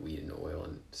of like weed and oil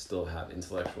and still have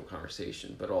intellectual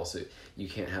conversation, but also you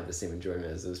can't have the same enjoyment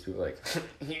as those people like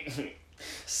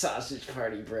sausage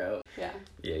party, bro. Yeah.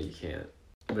 Yeah, you can't.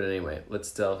 But anyway,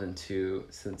 let's delve into,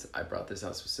 since I brought this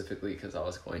out specifically because I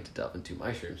was going to delve into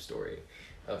my shroom story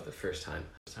of the first time.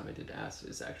 The first time I did acid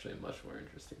is actually a much more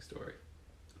interesting story.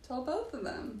 Tell both of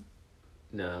them.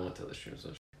 No, I won't tell the shrooms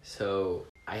one. So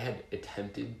I had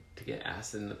attempted to get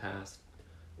acid in the past.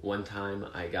 One time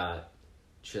I got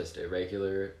just a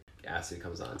regular acid,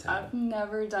 comes on tab. I've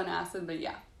never done acid, but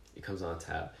yeah. It comes on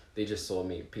tab. They just sold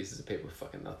me pieces of paper with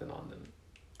fucking nothing on them.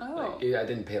 Oh. Like, I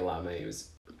didn't pay a lot of money. It was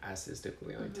acid is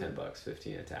typically like $10,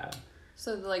 $15 a tab.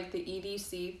 So like the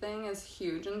EDC thing is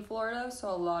huge in Florida, so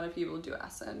a lot of people do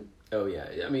acid. Oh yeah,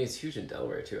 I mean it's huge in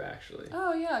Delaware too, actually.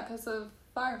 Oh yeah, because of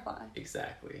Firefly.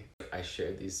 Exactly. I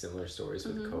shared these similar stories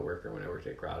with a coworker when I worked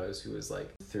at Grottos, who was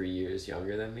like 3 years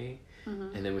younger than me.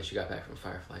 Mm-hmm. And then when she got back from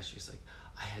Firefly, she was like,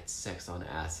 I had sex on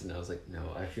acid, and I was like,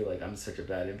 no, I feel like I'm such a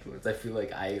bad influence. I feel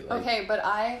like Okay, but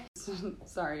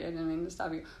sorry, I didn't mean to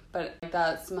stop you, but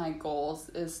that's my goals,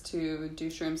 is to do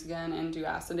shrooms again and do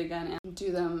acid again and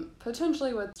do them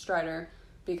potentially with Strider,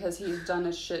 because he's done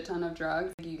a shit ton of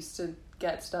drugs. He used to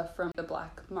get stuff from the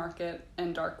black market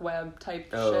and dark web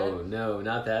type shit. Oh, no,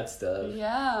 not that stuff.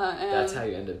 Yeah. And that's how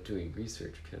you end up doing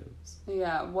research codes.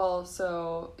 Yeah, well,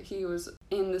 so he was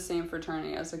in the same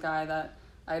fraternity as a guy that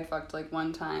I had fucked like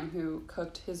one time who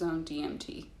cooked his own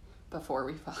DMT before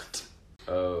we fucked.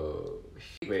 Oh,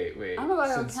 wait. I'm a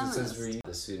biochemist. Since we're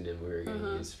the pseudonym we were going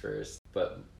to use first.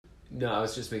 But no, I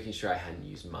was just making sure I hadn't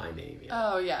used my name yet.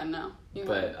 Oh, yeah, no.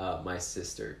 But my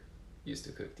sister used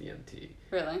to cook DMT.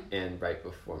 Really? And right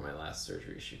before my last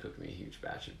surgery, she cooked me a huge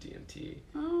batch of DMT.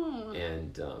 Oh.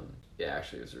 And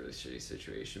actually it was a really shitty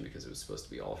situation because it was supposed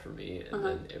to be all for me, and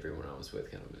then everyone I was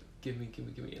with kind of give me,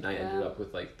 and I ended up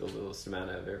with like the littlest amount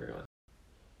of everyone.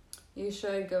 You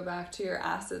should go back to your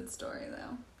acid story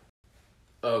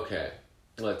though. Okay,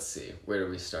 let's see. Where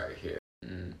do we start here?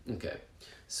 Okay,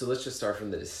 so let's just start from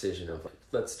the decision of like,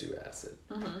 let's do acid.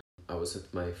 Mm-hmm. I was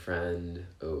with my friend.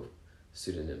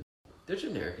 Pseudonym. They're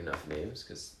generic enough names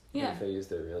because if I use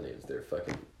their real names, they're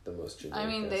fucking the most generic. I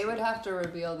mean, they would have to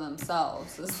reveal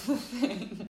themselves is the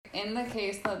thing. In the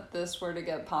case that this were to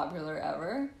get popular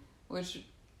ever, which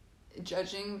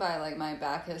Judging by, like, my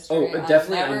back history, oh,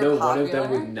 definitely, I know popular. One of them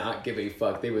would not give a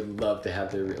fuck. They would love to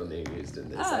have their real name used in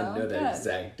this. I know that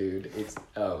exact dude. It's,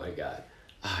 oh my god.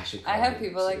 Oh, I have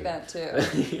people like that,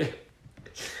 too.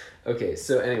 Okay,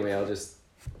 so anyway, I'll just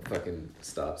fucking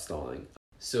stop stalling.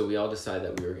 So we all decided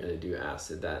that we were going to do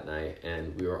acid that night,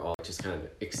 and we were all just kind of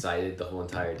excited the whole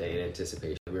entire day in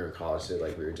anticipation. We were in college, so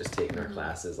like we were just taking our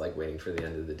classes, like waiting for the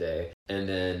end of the day. And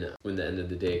then when the end of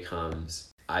the day comes,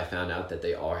 I found out that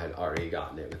they all had already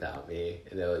gotten it without me.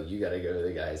 And they're like, you got to go to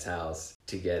the guy's house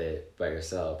to get it by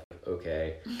yourself.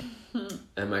 Okay.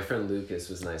 And my friend Lucas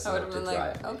was nice enough to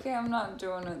drive me. Okay, I'm not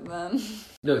doing it then.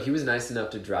 No, he was nice enough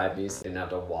to drive me, so I didn't have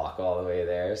to walk all the way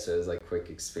there. So it was like a quick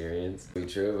experience. We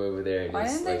drove over there. And why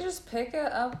didn't they just pick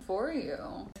it up for you?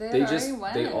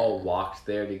 They all walked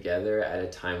there together at a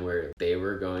time where they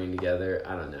were going together.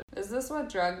 I don't know. Is this what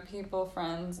drug people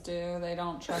friends do? They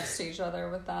don't trust each other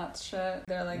with that shit.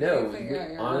 They're like, no,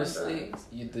 honestly,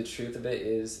 the truth of it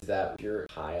is that you're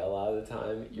high a lot of the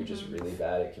time. You're just really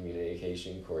bad at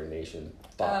communication, coordination,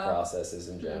 thought processes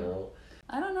in general.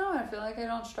 I don't know. I feel like I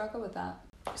don't struggle with that.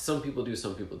 Some people do,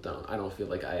 some people don't. I don't feel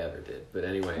like I ever did. But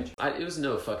anyway, it was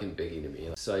no fucking biggie to me.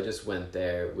 So I just went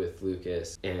there with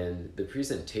Lucas, and the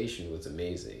presentation was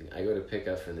amazing. I go to pick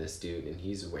up from this dude, and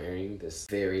he's wearing this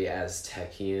very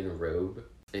Aztecian robe.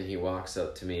 And he walks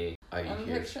up to me. Are you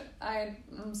here?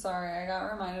 I'm sorry. I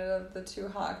got reminded of the two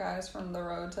hot guys from The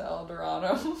Road to El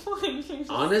Dorado.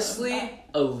 Honestly,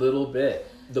 a little bit.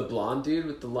 The blonde dude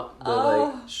with the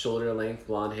like shoulder length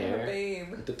blonde hair.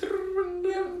 Babe.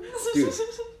 Dude,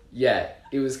 yeah,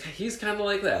 he's kind of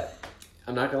like that.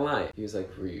 I'm not gonna lie. He was like,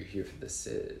 were you here for the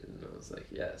Sid? And I was like,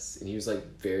 yes. And he was like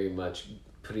very much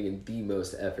putting in the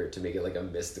most effort to make it like a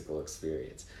mystical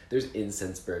experience. There's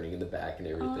incense burning in the back and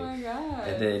everything. Oh my god.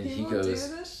 And then he goes,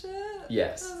 do this shit?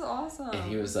 Yes. That's awesome. And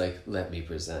he was like, let me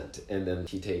present. And then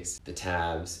he takes the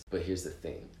tabs, but here's the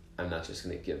thing. I'm not just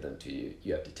gonna give them to you.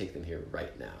 You have to take them here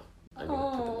right now. I'm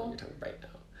gonna put them on your tongue right now.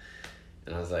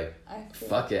 And I was like,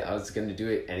 fuck it. I was going to do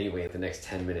it anyway in the next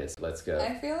 10 minutes. Let's go.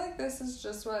 I feel like this is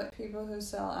just what people who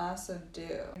sell acid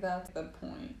do. That's the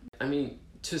point. I mean,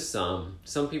 to some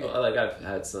people, like I've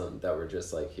had some that were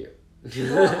just like, here.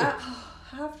 Well,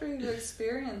 after you've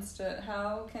experienced it,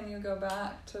 how can you go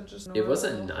back to just normal? It was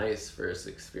a nice first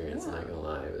experience, I'm not going to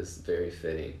lie. It was very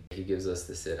fitting. He gives us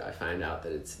the Sid. I find out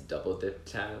that it's double dip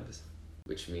tabs,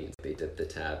 which means they dip the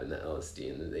tab in the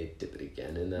LSD and then they dip it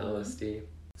again in the LSD.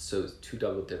 So 2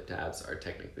 double dip tabs are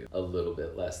technically a little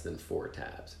bit less than 4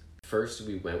 tabs. First,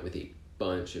 we went with a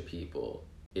bunch of people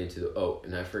into the...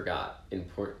 and I forgot.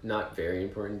 Not very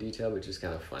important detail, but just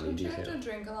kind of funny detail. Don't you have to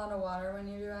drink a lot of water when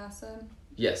you do acid?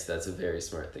 Yes, that's a very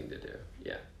smart thing to do.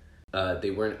 Yeah.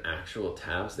 They weren't actual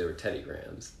tabs. They were Teddy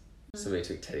Grahams. Somebody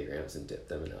took Teddy Grahams and dipped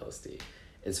them in LSD.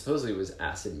 And supposedly it was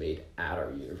acid made at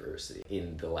our university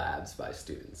in the labs by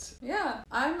students. Yeah,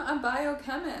 I'm a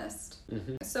biochemist.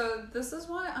 So this is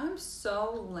why I'm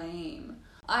so lame.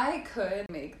 I could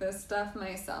make this stuff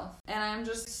myself. And I'm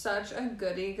just such a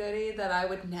goody-goody that I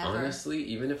would never... Honestly,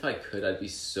 even if I could, I'd be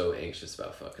so anxious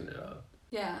about fucking it up.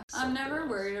 Yeah, I'm never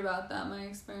worried about that. My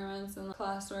experiments and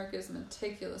classwork is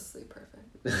meticulously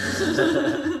perfect.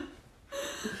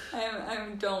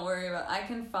 Don't worry about it. I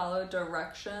can follow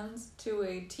directions to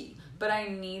a T, but I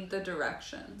need the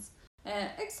directions. And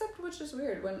except, which is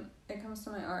weird, when it comes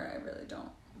to my art, I really don't.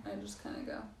 I just kind of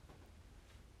go.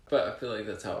 But I feel like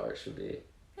that's how art should be.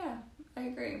 Yeah, I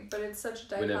agree. But it's such a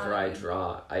dichotomy. Whenever I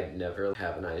draw, I never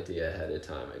have an idea ahead of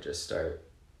time. I just start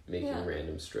making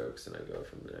random strokes and I go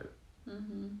from there.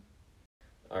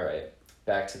 All right,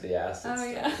 back to the acid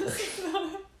stuff.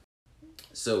 Yeah.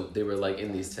 So they were like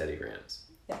in these Teddy Grahams.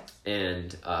 Yeah.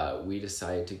 And we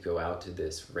decided to go out to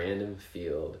this random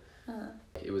field.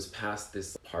 It was past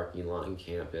this parking lot on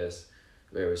campus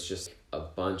where it was just a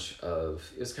bunch of...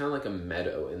 It was kind of like a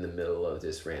meadow in the middle of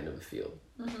this random field.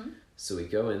 So we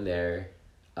go in there.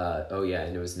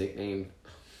 And it was nicknamed...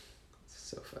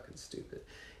 so fucking stupid.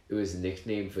 It was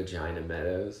nicknamed Vagina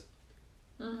Meadows.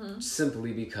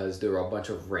 Simply because there were a bunch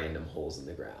of random holes in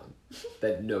the ground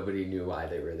that nobody knew why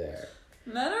they were there.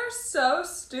 Men are so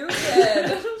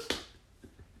stupid.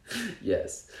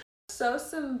 Yes. So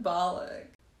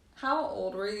symbolic. How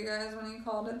old were you guys when you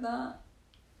called it that?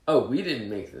 Oh, we didn't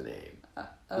make the name.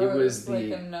 It was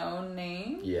like a known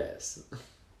name? Yes.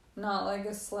 Not like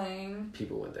a slang?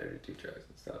 People went there to do drugs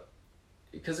and stuff.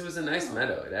 Because it was a nice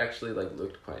meadow. It actually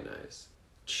looked quite nice.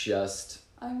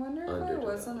 I wonder if I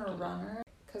wasn't a runner.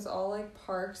 Because all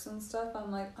parks and stuff, I'm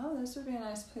like, oh, this would be a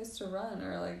nice place to run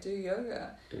or do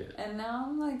yoga. Yeah. And now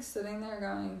I'm sitting there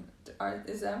going,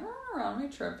 is everyone around me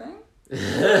tripping?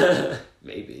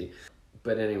 Maybe.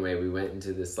 But anyway, we went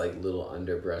into this like little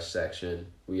underbrush section.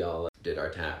 We all did our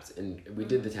taps, and we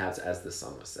did the taps as the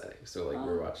sun was setting. So like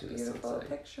we were watching the sunset.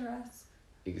 Beautiful, picturesque.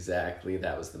 Exactly,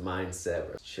 that was the mindset.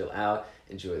 We're chill out,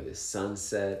 enjoy the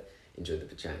sunset, enjoy the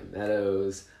Vagina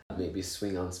Meadows, maybe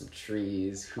swing on some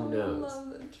trees. Who knows? I love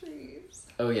the trees.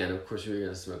 Oh yeah, and of course we were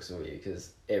gonna smoke some weed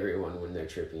because everyone when they're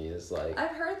tripping is like.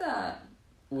 I've heard that.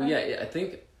 Well, yeah, I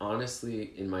think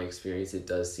honestly, in my experience, it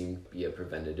does seem to be a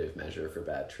preventative measure for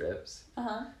bad trips.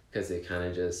 Because it kind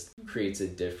of just creates a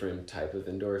different type of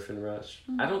endorphin rush.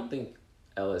 I don't think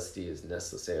LSD is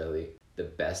necessarily the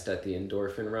best at the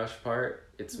endorphin rush part.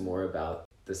 It's more about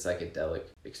the psychedelic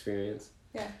experience.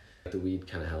 Yeah. The weed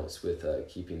kind of helps with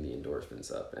keeping the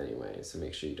endorphins up anyway, so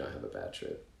make sure you don't have a bad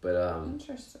trip. But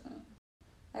Interesting.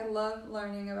 I love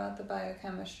learning about the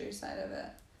biochemistry side of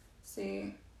it.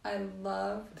 See, I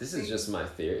love... This is just my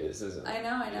theory. This isn't... I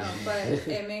know, but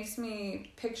it makes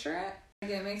me picture it.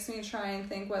 Like, it makes me try and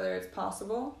think whether it's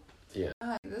possible. Yeah.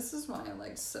 This is why I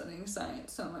like studying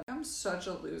science so much. I'm such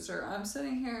a loser. I'm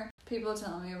sitting here, people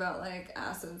tell me about like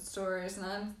acid stories, and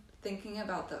I'm thinking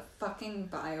about the fucking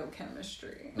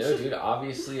biochemistry. No, dude,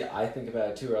 obviously I think about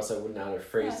it too, or else I would not have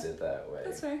phrased it that way.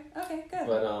 That's fair. Okay, good.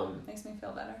 But makes me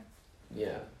feel better.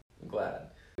 Yeah, I'm glad.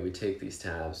 We take these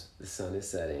tabs, the sun is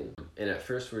setting, and at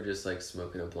first we're just like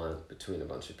smoking a blunt between a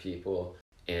bunch of people,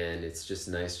 and it's just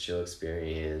a nice chill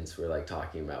experience. We're like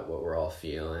talking about what we're all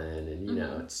feeling, and you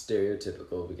know, it's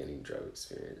stereotypical beginning drug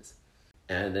experience.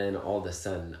 And then all of a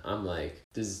sudden I'm like,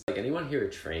 does like anyone hear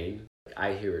a train? Like,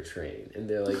 I hear a train, and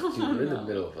they're like, dude, we're in the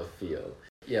middle of a field.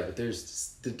 Yeah, but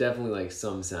there's definitely like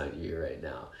some sound you hear right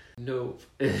now. Nope.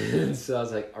 And so I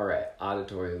was like, all right,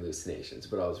 auditory hallucinations.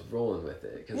 But I was rolling with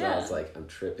it because I was like, I'm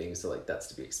tripping, so like that's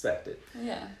to be expected.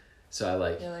 Yeah. So I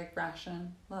like... You're like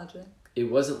ration logic. It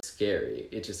wasn't scary.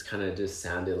 It just kind of just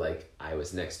sounded like I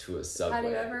was next to a subway. Have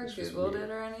you ever Googled it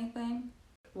or anything?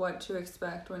 What to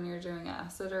expect when you're doing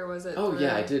acid, or was it... Oh,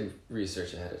 yeah, I did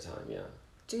research ahead of time, yeah.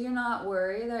 Do you not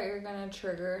worry that you're going to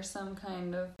trigger some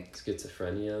kind of...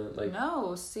 Schizophrenia? Like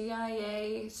No,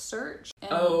 CIA search.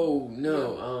 And oh,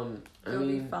 no, you'll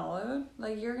be followed?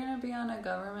 Like, you're going to be on a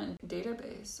government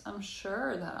database. I'm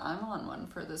sure that I'm on one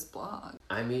for this blog.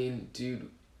 I mean, dude,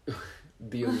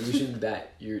 the illusion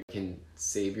that you can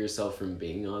save yourself from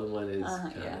being on one is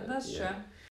yeah, that's true.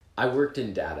 I worked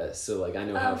in data, so, like, I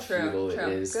know how futile it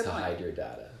is Good to point. hide your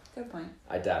data. Good point.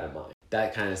 I data mine.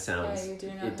 That kind of sounds... Yeah, you do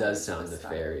know it does sound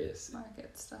nefarious.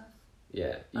 Market stuff.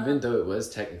 Yeah, even though it was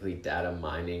technically data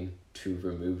mining to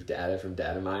remove data from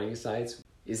data mining sites.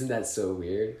 Isn't that so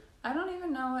weird? I don't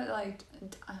even know what, like...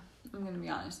 I'm going to be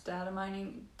honest. Data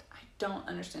mining, I don't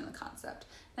understand the concept.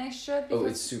 And I should because... Oh,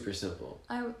 it's super simple.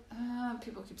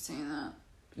 People keep saying that.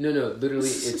 No, literally,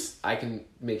 it's... I can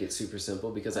make it super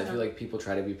simple because I feel like people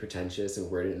try to be pretentious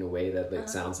and word it in a way that like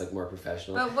sounds like more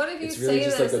professional. But what if you say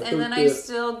this and then I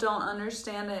still don't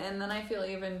understand it and then I feel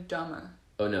even dumber?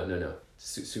 Oh, no.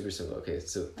 Super simple. Okay,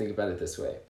 so think about it this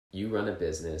way. You run a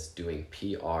business doing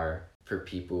PR for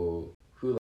people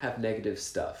who have negative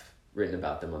stuff written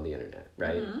about them on the internet,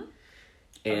 right?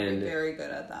 And I'm very good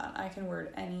at that. I can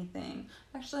word anything.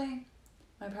 Actually...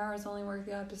 My powers only work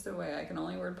the opposite way. I can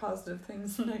only word positive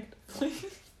things negatively.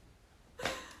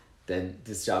 Then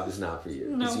this job is not for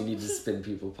you. Because you need to spin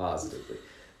people positively.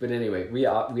 But anyway, we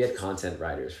had content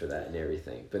writers for that and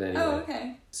everything. But anyway. Oh,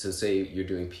 okay. So say you're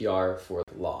doing PR for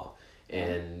law.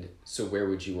 And so where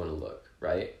would you want to look,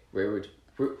 right?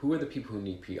 Who are the people who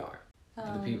need PR?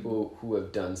 The people who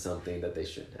have done something that they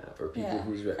shouldn't have. Or people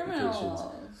whose reputations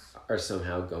are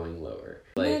somehow going lower.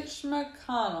 Like, Mitch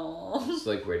McConnell. So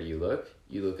like, where do you look?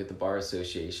 You look at the Bar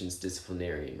Association's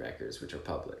disciplinarian records, which are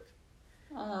public.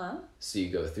 So you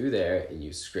go through there and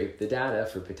you scrape the data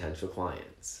for potential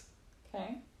clients.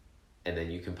 Okay. And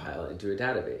then you compile it into a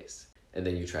database. And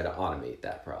then you try to automate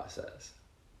that process.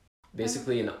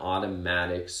 Basically an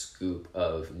automatic scoop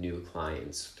of new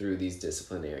clients through these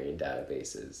disciplinarian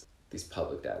databases, these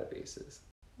public databases.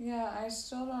 Yeah, I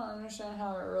still don't understand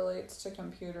how it relates to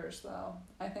computers, though.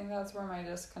 I think that's where my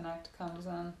disconnect comes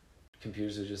in.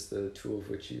 Computers are just the tool of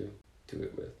which you do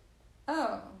it with.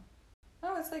 Oh,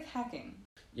 it's like hacking.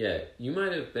 Yeah, you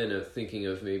might have been thinking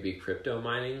of maybe crypto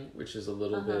mining, which is a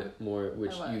little bit more,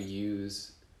 which you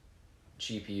use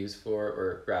GPUs for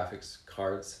or graphics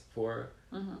cards for.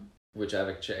 Which I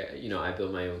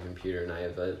built my own computer and I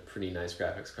have a pretty nice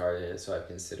graphics card in it, so I've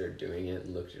considered doing it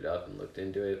and looked it up and looked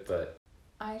into it, but...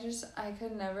 I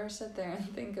could never sit there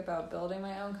and think about building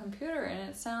my own computer, and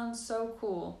it sounds so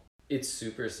cool. It's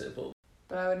super simple.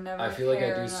 But I would never I feel like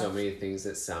I do so many things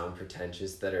that sound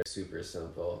pretentious that are super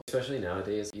simple. Especially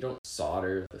nowadays, you don't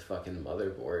solder the fucking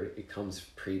motherboard. It comes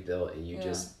pre-built and you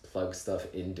just plug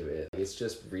stuff into it. It's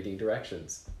just reading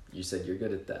directions. You said you're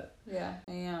good at that. Yeah,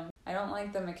 I am. I don't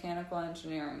like the mechanical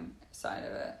engineering side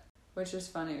of it, which is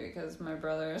funny because my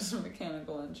brother is a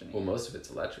mechanical engineer. Well, most of it's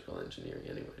electrical engineering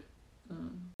anyway.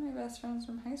 My best friend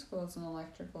from high school is an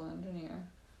electrical engineer.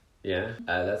 Yeah,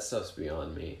 that stuff's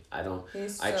beyond me. I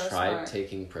tried smart.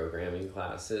 Taking programming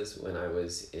classes when I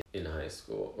was in high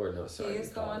school. He's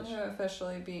the one who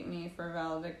officially beat me for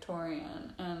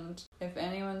valedictorian. And if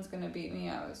anyone's going to beat me,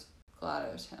 I was glad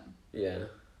it was him. Yeah.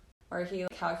 Or he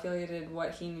calculated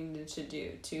what he needed to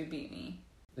do to beat me.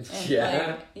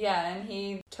 And and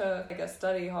he took a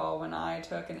study hall when I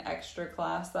took an extra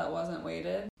class that wasn't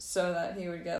weighted so that he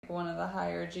would get one of the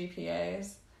higher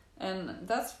GPAs. And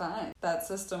that's fine. That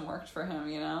system worked for him,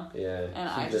 Yeah. And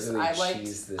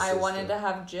I wanted to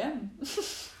have gym.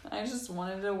 I just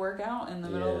wanted to work out in the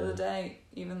middle of the day,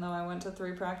 even though I went to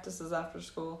 3 practices after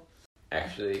school.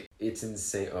 Actually, it's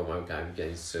insane. Oh my god, I'm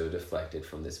getting so deflected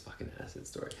from this fucking acid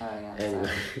story. Oh yeah.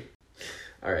 Anyway.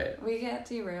 All right. We get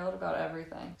derailed about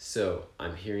everything. So,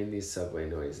 I'm hearing these subway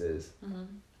noises. Mm-hmm.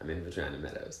 I'm in Vagina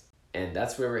Meadows. And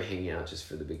that's where we're hanging out just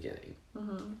for the beginning.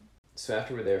 Mm-hmm. So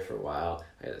after we're there for a while,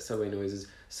 I had subway noises.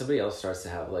 Somebody else starts to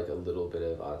have like a little bit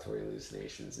of auditory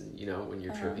hallucinations. And when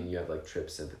you're tripping, you have like trip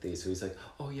sympathy. So he's like,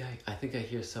 oh yeah, I think I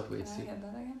hear subway too. Can I get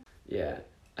that again? Yeah.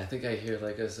 I think I hear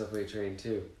like a subway train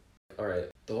too. All right.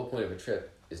 The whole point of a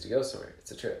trip is to go somewhere.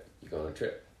 It's a trip. You go on a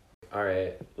trip. All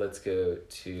right. Let's go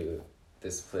to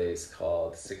this place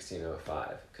called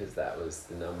 1605 because that was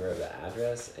the number of the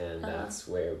address and that's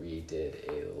where we did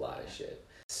a lot of shit.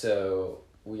 So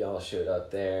we all showed up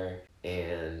there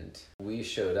and we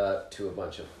showed up to a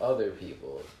bunch of other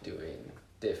people doing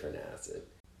different acid.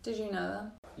 Did you know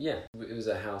them? Yeah. It was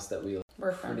a house that we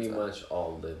pretty much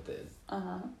all lived in.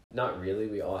 Not really.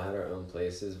 We all had our own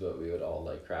places, but we would all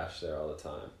like crash there all the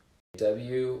time.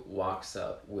 W walks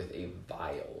up with a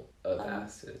vial of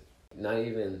acid. Not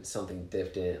even something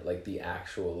dipped in it, like the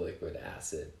actual liquid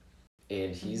acid.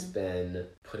 And he's been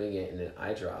putting it in an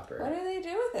eyedropper. What do they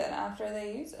do with it after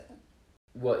they use it?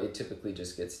 Well, it typically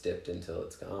just gets dipped until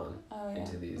it's gone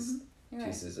into these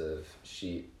pieces of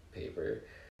sheet paper,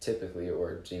 typically,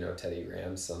 or, Teddy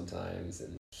Grahams sometimes.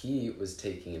 And he was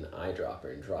taking an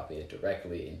eyedropper and dropping it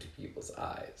directly into people's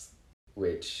eyes,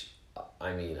 which,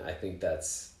 I mean, I think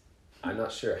that's... I'm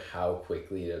not sure how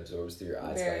quickly it absorbs through your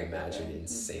eyes, but I imagine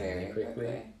insanely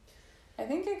quickly. I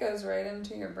think it goes right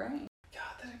into your brain.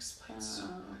 God, that explains so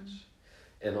much.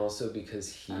 And also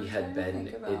because he had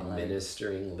been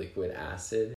administering liquid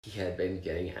acid, he had been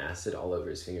getting acid all over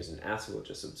his fingers, and acid will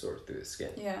just absorb through the skin.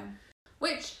 Yeah.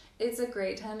 Which, it's a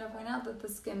great time to point out that the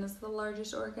skin is the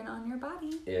largest organ on your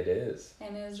body. It is.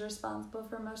 And is responsible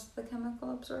for most of the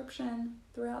chemical absorption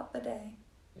throughout the day.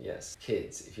 Yes.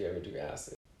 Kids, if you ever do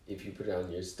acid, if you put it on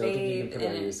your stomach, you can put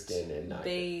it on your skin and not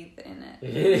bathe in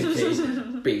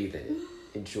it. Bathe in it.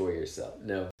 Enjoy yourself.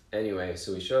 No. Anyway,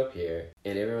 so we show up here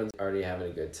and everyone's already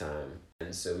having a good time.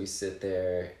 And so we sit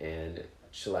there and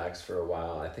chillax for a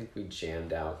while. I think we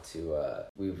jammed out to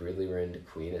we really were into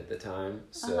Queen at the time.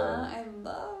 So I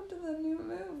loved the new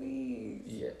movies.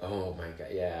 Yeah. Oh my god.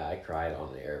 Yeah, I cried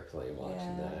on the airplane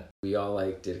watching that. We all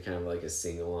did kind of a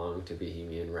sing along to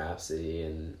Bohemian Rhapsody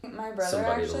and my brother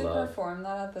actually performed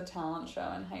that at the talent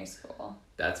show in high school.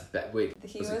 That's wait.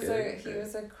 He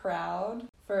was a crowd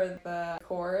for the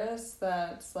chorus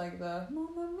that's like the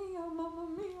Mamma Mia, Mamma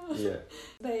Mia. Yeah.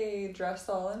 They dressed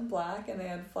all in black and they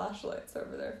had flashlights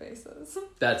over their faces.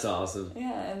 That's awesome.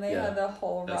 Yeah, and they had the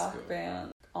whole rock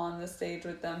band on the stage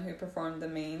with them who performed the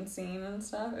main scene and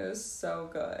stuff. It was so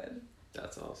good.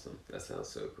 That's awesome. That sounds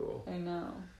so cool. I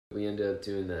know. We ended up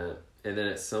doing that. And then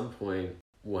at some point,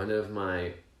 one of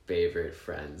my favorite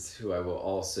friends, who I will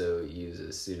also use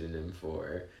a pseudonym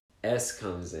for, S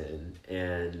comes in,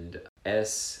 and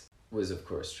S was of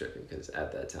course tripping because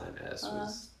at that time S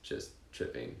was just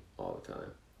tripping all the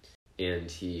time. And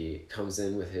he comes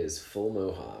in with his full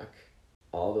mohawk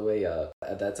all the way up.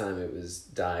 At that time it was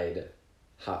dyed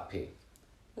hot pink.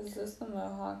 Is this the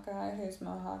mohawk guy whose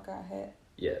mohawk got hit?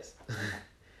 Yes.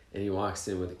 And he walks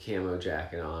in with a camo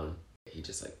jacket on. He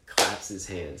just claps his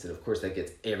hands, and of course that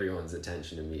gets everyone's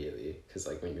attention immediately because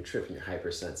when you're tripping, you're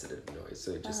hypersensitive to noise.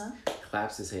 So he just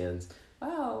claps his hands.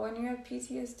 Wow, when you have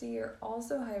PTSD, you're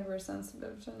also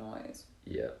hypersensitive to noise.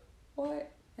 Yeah.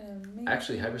 What an amazing...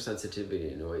 Actually, hypersensitivity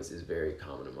to noise is very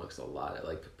common amongst a lot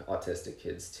of autistic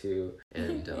kids too,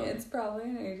 and it's probably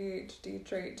an ADHD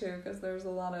trait too because there's a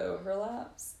lot of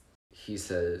overlaps. He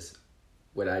says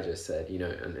what I just said,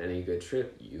 on any good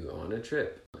trip, you go on a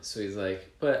trip. So he's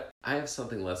like, but I have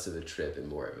something less of a trip and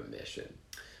more of a mission.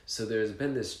 So there's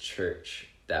been this church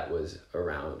that was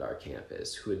around our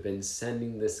campus who had been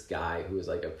sending this guy who was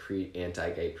like a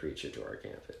anti-gay preacher to our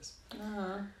campus.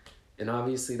 Uh-huh. And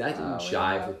obviously that didn't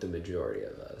jive with the majority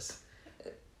of us.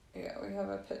 Yeah, we have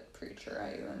a pit preacher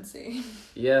at UNC.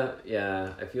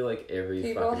 Yeah. I feel like every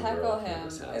people heckle him.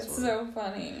 It's one. So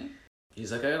funny.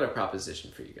 He's like, I got a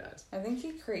proposition for you guys. I think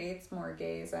he creates more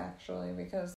gays, actually,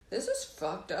 because this is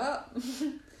fucked up.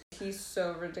 He's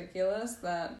so ridiculous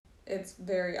that it's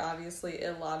very obviously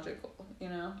illogical, you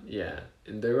know? Yeah,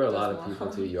 and there were a lot of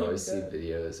people, too. You always see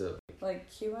videos of... Like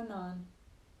QAnon.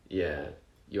 Yeah.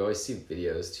 You always see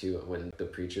videos, too, when the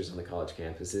preacher's on the college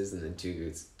campuses and then two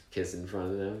dudes kiss in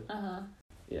front of them. Uh-huh.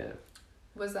 Yeah.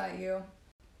 Was that you?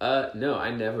 No,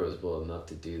 I never was bold enough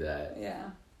to do that.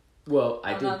 Yeah. Well,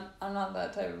 I'm not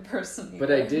that type of person either.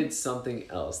 But I did something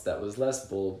else that was less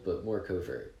bold but more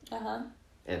covert. Uh-huh.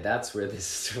 And that's where this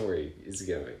story is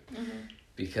going. Mm-hmm.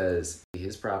 Because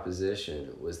his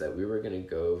proposition was that we were going to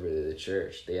go over to the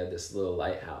church. They had this little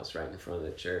lighthouse right in front of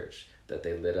the church that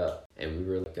they lit up. And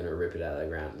we were going to rip it out of the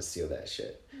ground and steal that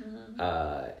shit.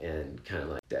 Mm-hmm. And kind of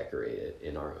like decorate it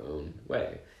in our own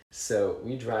way. So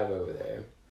we drive over there.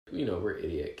 You know, we're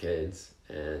idiot kids.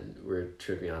 And we're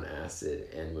tripping on acid.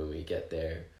 And when we get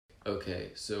there,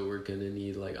 okay, so we're going to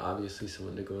need, like, obviously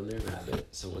someone to go in there and grab it.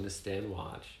 Someone to stand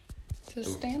watch.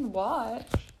 Stand watch?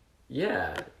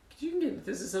 Yeah.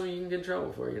 This is something you can get in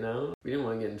trouble for, you know? We didn't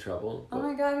want to get in trouble. Oh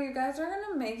my god, you guys are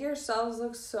gonna make yourselves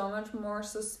look so much more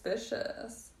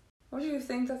suspicious. What do you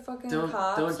think the fucking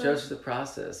cops Don't judge the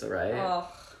process, alright? Oh,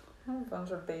 what a bunch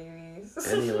of babies.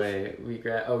 Anyway, we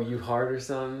grab... Oh, you hard or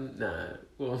something? Nah.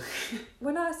 Well...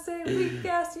 When I say weak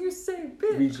ass, you say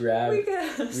bitch. We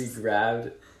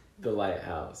grabbed the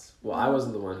lighthouse. Well, I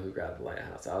wasn't the one who grabbed the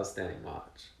lighthouse. I was standing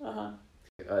watch. Uh-huh.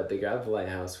 They grabbed the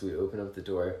lighthouse. We opened up the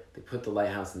door. They put the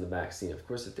lighthouse in the back seat. Of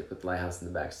course, if they put the lighthouse in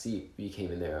the back seat, we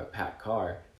came in there a packed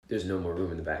car. There's no more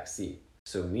room in the back seat.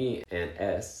 So me and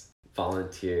S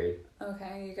volunteered.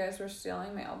 Okay, you guys were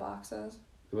stealing mailboxes?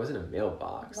 It wasn't a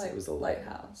mailbox. It was a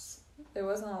lighthouse. It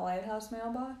wasn't a lighthouse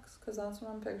mailbox? Because that's what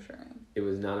I'm picturing. It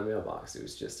was not a mailbox. It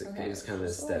was just it was kind of an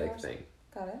aesthetic thing.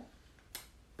 Got it.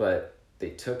 But they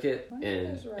took it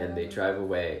and they drive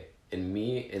away. And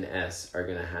me and S are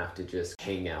going to have to just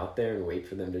hang out there and wait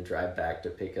for them to drive back to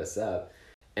pick us up.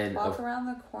 And walk around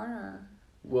the corner.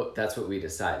 Well, that's what we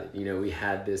decided. You know, we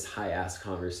had this high-ass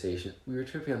conversation. We were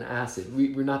tripping on acid.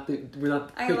 We're not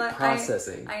quick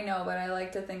processing. I know, but I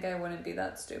like to think I wouldn't be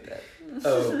that stupid.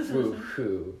 Oh,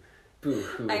 boo-hoo.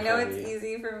 Boo-hoo, I know, honey. It's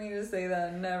easy for me to say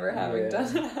that, never having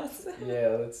done acid.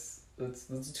 Yeah,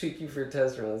 let's tweak you for a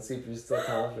test run. Let's see if you're still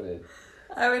confident.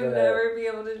 I would never be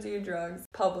able to do drugs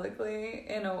publicly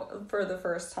for the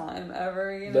first time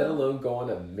ever, you know? Let alone go on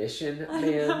a mission, man. I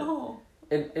know.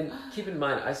 And keep in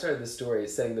mind, I started this story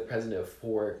setting the precedent of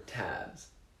 4 tabs.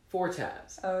 4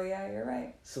 tabs. Oh, yeah, you're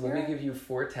right. So let me give you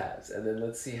 4 tabs, and then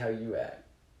let's see how you act.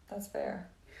 That's fair.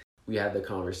 We had the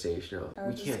conversation of,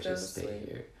 we can't just stay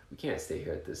here. We can't stay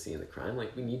here at the scene of the crime.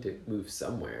 Like, we need to move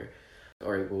somewhere.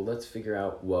 All right, well, let's figure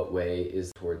out what way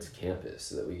is towards campus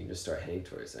so that we can just start heading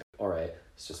towards it. All right,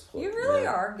 let's just pull. You really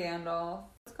are Gandalf.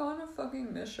 Let's go on a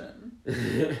fucking mission.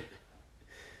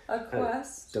 A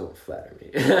quest. Don't flatter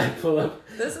me. I pull up.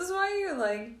 This is why you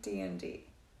like D&D.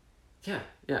 Yeah,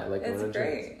 like it's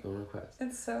great. Go on a quest.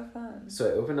 It's so fun. So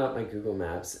I opened up my Google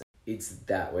Maps. It's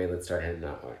that way. Let's start heading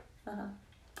that way. Uh-huh.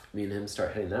 Me and him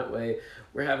start heading that way.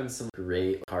 We're having some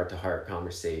great heart-to-heart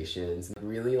conversations.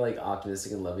 Really, like,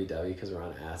 optimistic and lovey-dovey because we're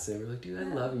on acid. We're like, dude,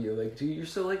 I love you. Like, dude, you're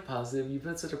so, like, positive. You've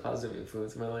been such a positive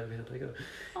influence in my life, man. Like,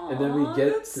 and then we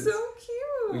get that's to this, so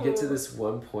cute. We get to this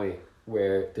one point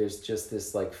where there's just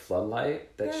this, like,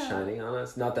 floodlight that's shining on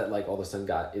us. Not that, like, all of a sudden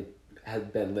it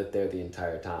had been lit there the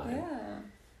entire time. Yeah.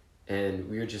 And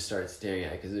we would just start staring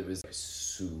at it because it was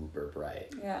super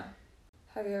bright. Yeah.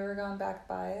 Have you ever gone back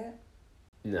by it?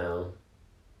 No,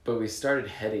 but we started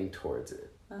heading towards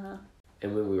it. Uh-huh.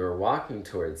 And when we were walking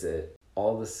towards it,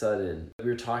 all of a sudden, we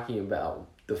were talking about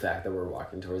the fact that we're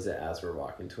walking towards it as we're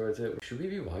walking towards it. Should we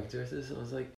be walking towards this? And I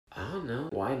was like, I don't know.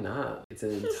 Why not? It's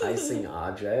an enticing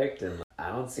object, and I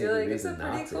don't see any reason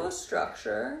not to. It's a pretty cool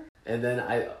structure. And then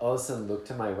I all of a sudden look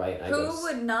to my right. And Who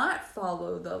would not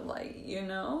follow the light, you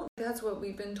know? That's what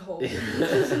we've been told.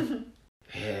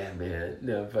 Yeah, man.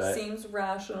 No, but... Seems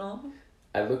rational.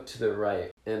 I looked to the right,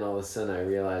 and all of a sudden I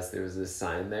realized there was this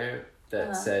sign there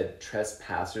that said,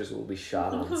 trespassers will be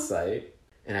shot on sight.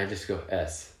 And I just go,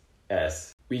 S,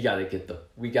 we gotta get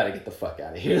the fuck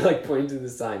out of here. Like, pointing to the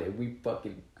sign, and we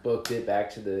fucking booked it back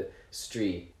to the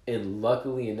street. And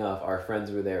luckily enough, our friends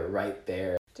were there, right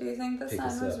there. Do you think the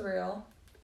sign was real?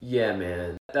 Yeah,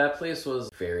 man. That place was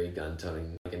very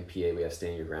gun-toting. Like in PA, we have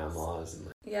stand your ground laws. And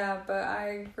yeah, but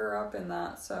I grew up in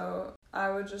that, so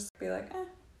I would just be like, eh.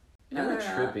 You were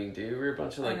tripping, dude. We were a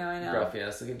bunch of, like,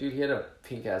 gruffy-ass looking dude. He had a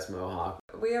pink-ass mohawk.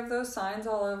 We have those signs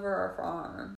all over our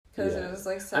farm. Because it was,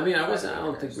 like, I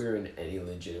don't think we were in any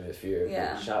legitimate fear of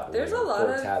being shot. There's a lot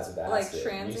of, like,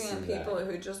 transient people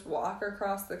who just walk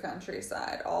across the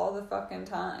countryside all the fucking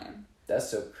time. That's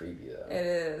so creepy, though. It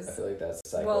is. I feel like that's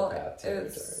psychopath territory.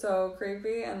 It's so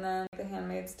creepy. And then The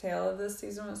Handmaid's Tale of this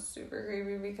season was super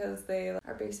creepy because they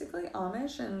are basically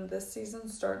Amish, and this season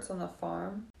starts on the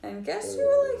farm. And guess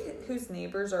whose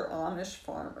neighbors are Amish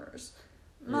farmers?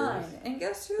 Mine. Yes. And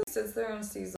guess who sits there and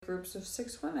sees groups of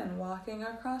 6 women walking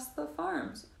across the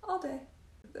farms all day?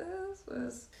 This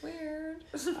was weird.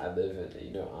 I live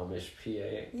in, Amish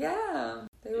PA. Yeah.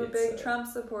 They were big Trump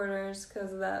supporters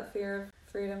because of that fear of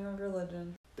freedom of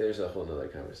religion. There's a whole nother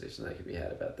conversation that could be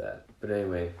had about that. But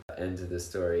anyway, the end of the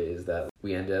story is that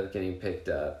we ended up getting picked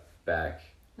up back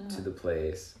to the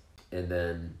place, and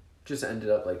then just ended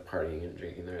up like partying and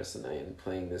drinking the rest of the night and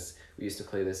playing this. We used to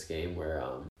play this game where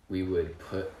we would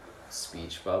put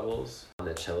speech bubbles on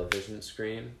the television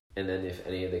screen, and then if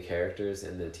any of the characters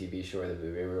in the TV show or the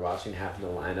movie we were watching happened to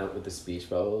line up with the speech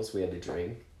bubbles, we had to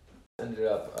drink. Ended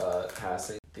up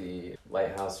passing the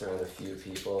lighthouse around a few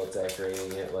people,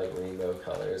 decorating it like rainbow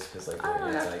colors because like we're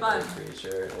an anti-gay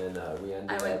creature, and we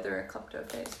ended up. I went through a klepto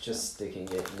phase. Just sticking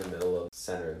it in the middle of the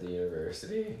center of the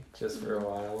university just for a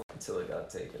while until it got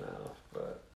taken off.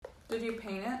 But did you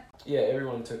paint it? Yeah,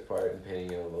 everyone took part in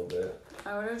painting it a little bit.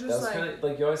 I would have just that was kind of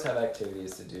like you always have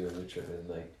activities to do when you're tripping.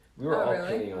 Like we were all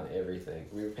painting on everything.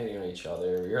 We were painting on each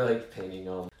other. We were like painting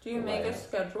on. Do you make a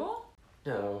schedule?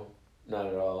 No. Not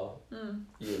at all.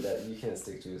 You can't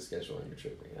stick to a schedule when you're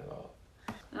tripping at all.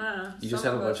 You just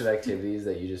have a bunch of activities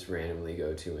that you just randomly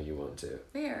go to when you want to.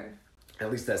 Weird.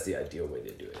 At least that's the ideal way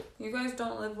to do it. You guys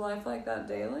don't live life like that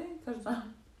daily? Because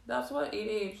that's what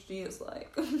ADHD is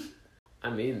like.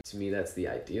 I mean, to me, that's the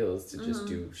ideal, is to just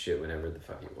do shit whenever the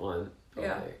fuck you want.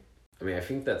 But I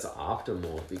think that's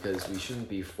optimal because we shouldn't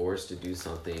be forced to do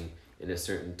something in a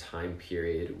certain time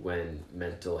period when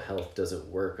mental health doesn't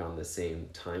work on the same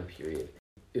time period.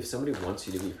 If somebody wants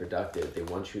you to be productive, they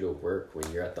want you to work when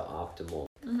you're at the optimal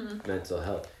mental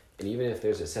health. And even if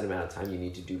there's a set amount of time you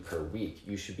need to do per week,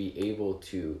 you should be able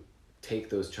to take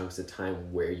those chunks of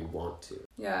time where you want to.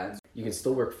 Yeah. You can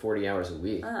still work 40 hours a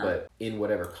week, but in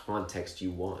whatever context you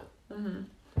want.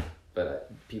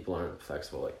 But people aren't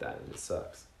flexible like that, and it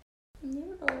sucks.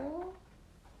 Noodle,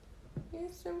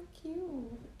 you're so cute.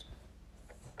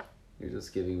 You're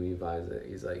just giving me vibes that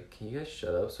he's like, can you guys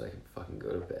shut up so I can fucking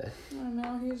go to bed? I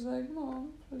know, he's like,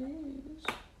 Mom, please.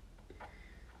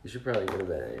 You should probably go to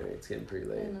bed anyway. It's getting pretty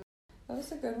late. That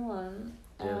was a good one.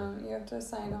 Yeah. You have to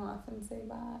sign off and say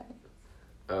bye.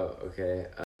 Oh, okay.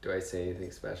 Do I say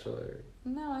anything special? Or?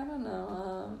 No, I don't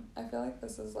know. I feel like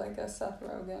this is like a Seth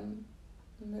Rogen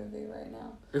movie right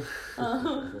now.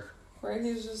 Where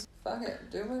he's just, fuck it,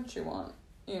 do what you want,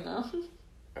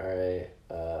 Alright,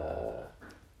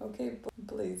 Okay,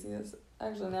 Blasius.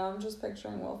 Actually, now I'm just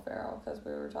picturing Will Ferrell because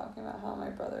we were talking about how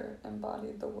my brother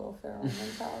embodied the Will Ferrell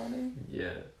mentality.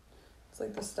 Yeah. It's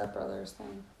like the Step Brothers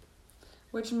thing.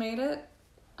 Which made it,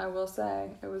 I will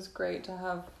say, it was great to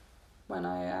have when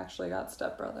I actually got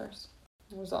Step Brothers.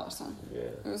 It was awesome. Yeah.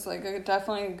 It was like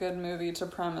definitely a good movie to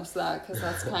premise that because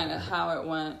that's kind of how it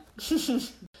went.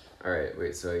 Alright,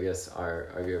 wait, so I guess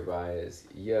our goodbye is,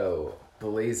 yo,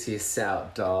 Blasius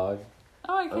out, dog.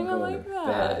 Oh, I kind of like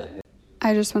that.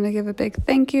 I just want to give a big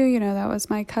thank you. That was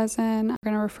my cousin. We're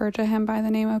going to refer to him by the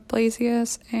name of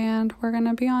Blasius, and we're going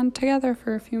to be on together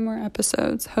for a few more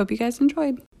episodes. Hope you guys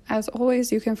enjoyed. As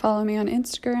always, you can follow me on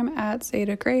Instagram at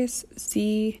Zeta Grace,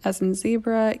 Z as in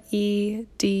zebra, EDAGRACE.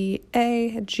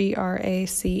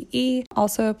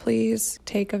 Also, please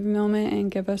take a moment and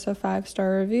give us a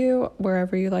 5-star review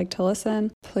wherever you like to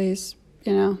listen. Please,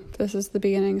 this is the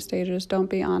beginning stages. Don't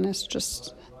be honest.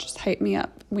 Just hype me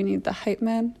up. We need the hype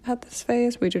men at this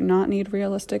phase. We do not need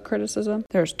realistic criticism.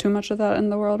 There's too much of that in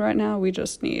the world right now. We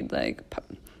just need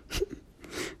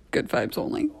good vibes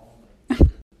only.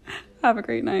 Have a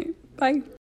great night. Bye.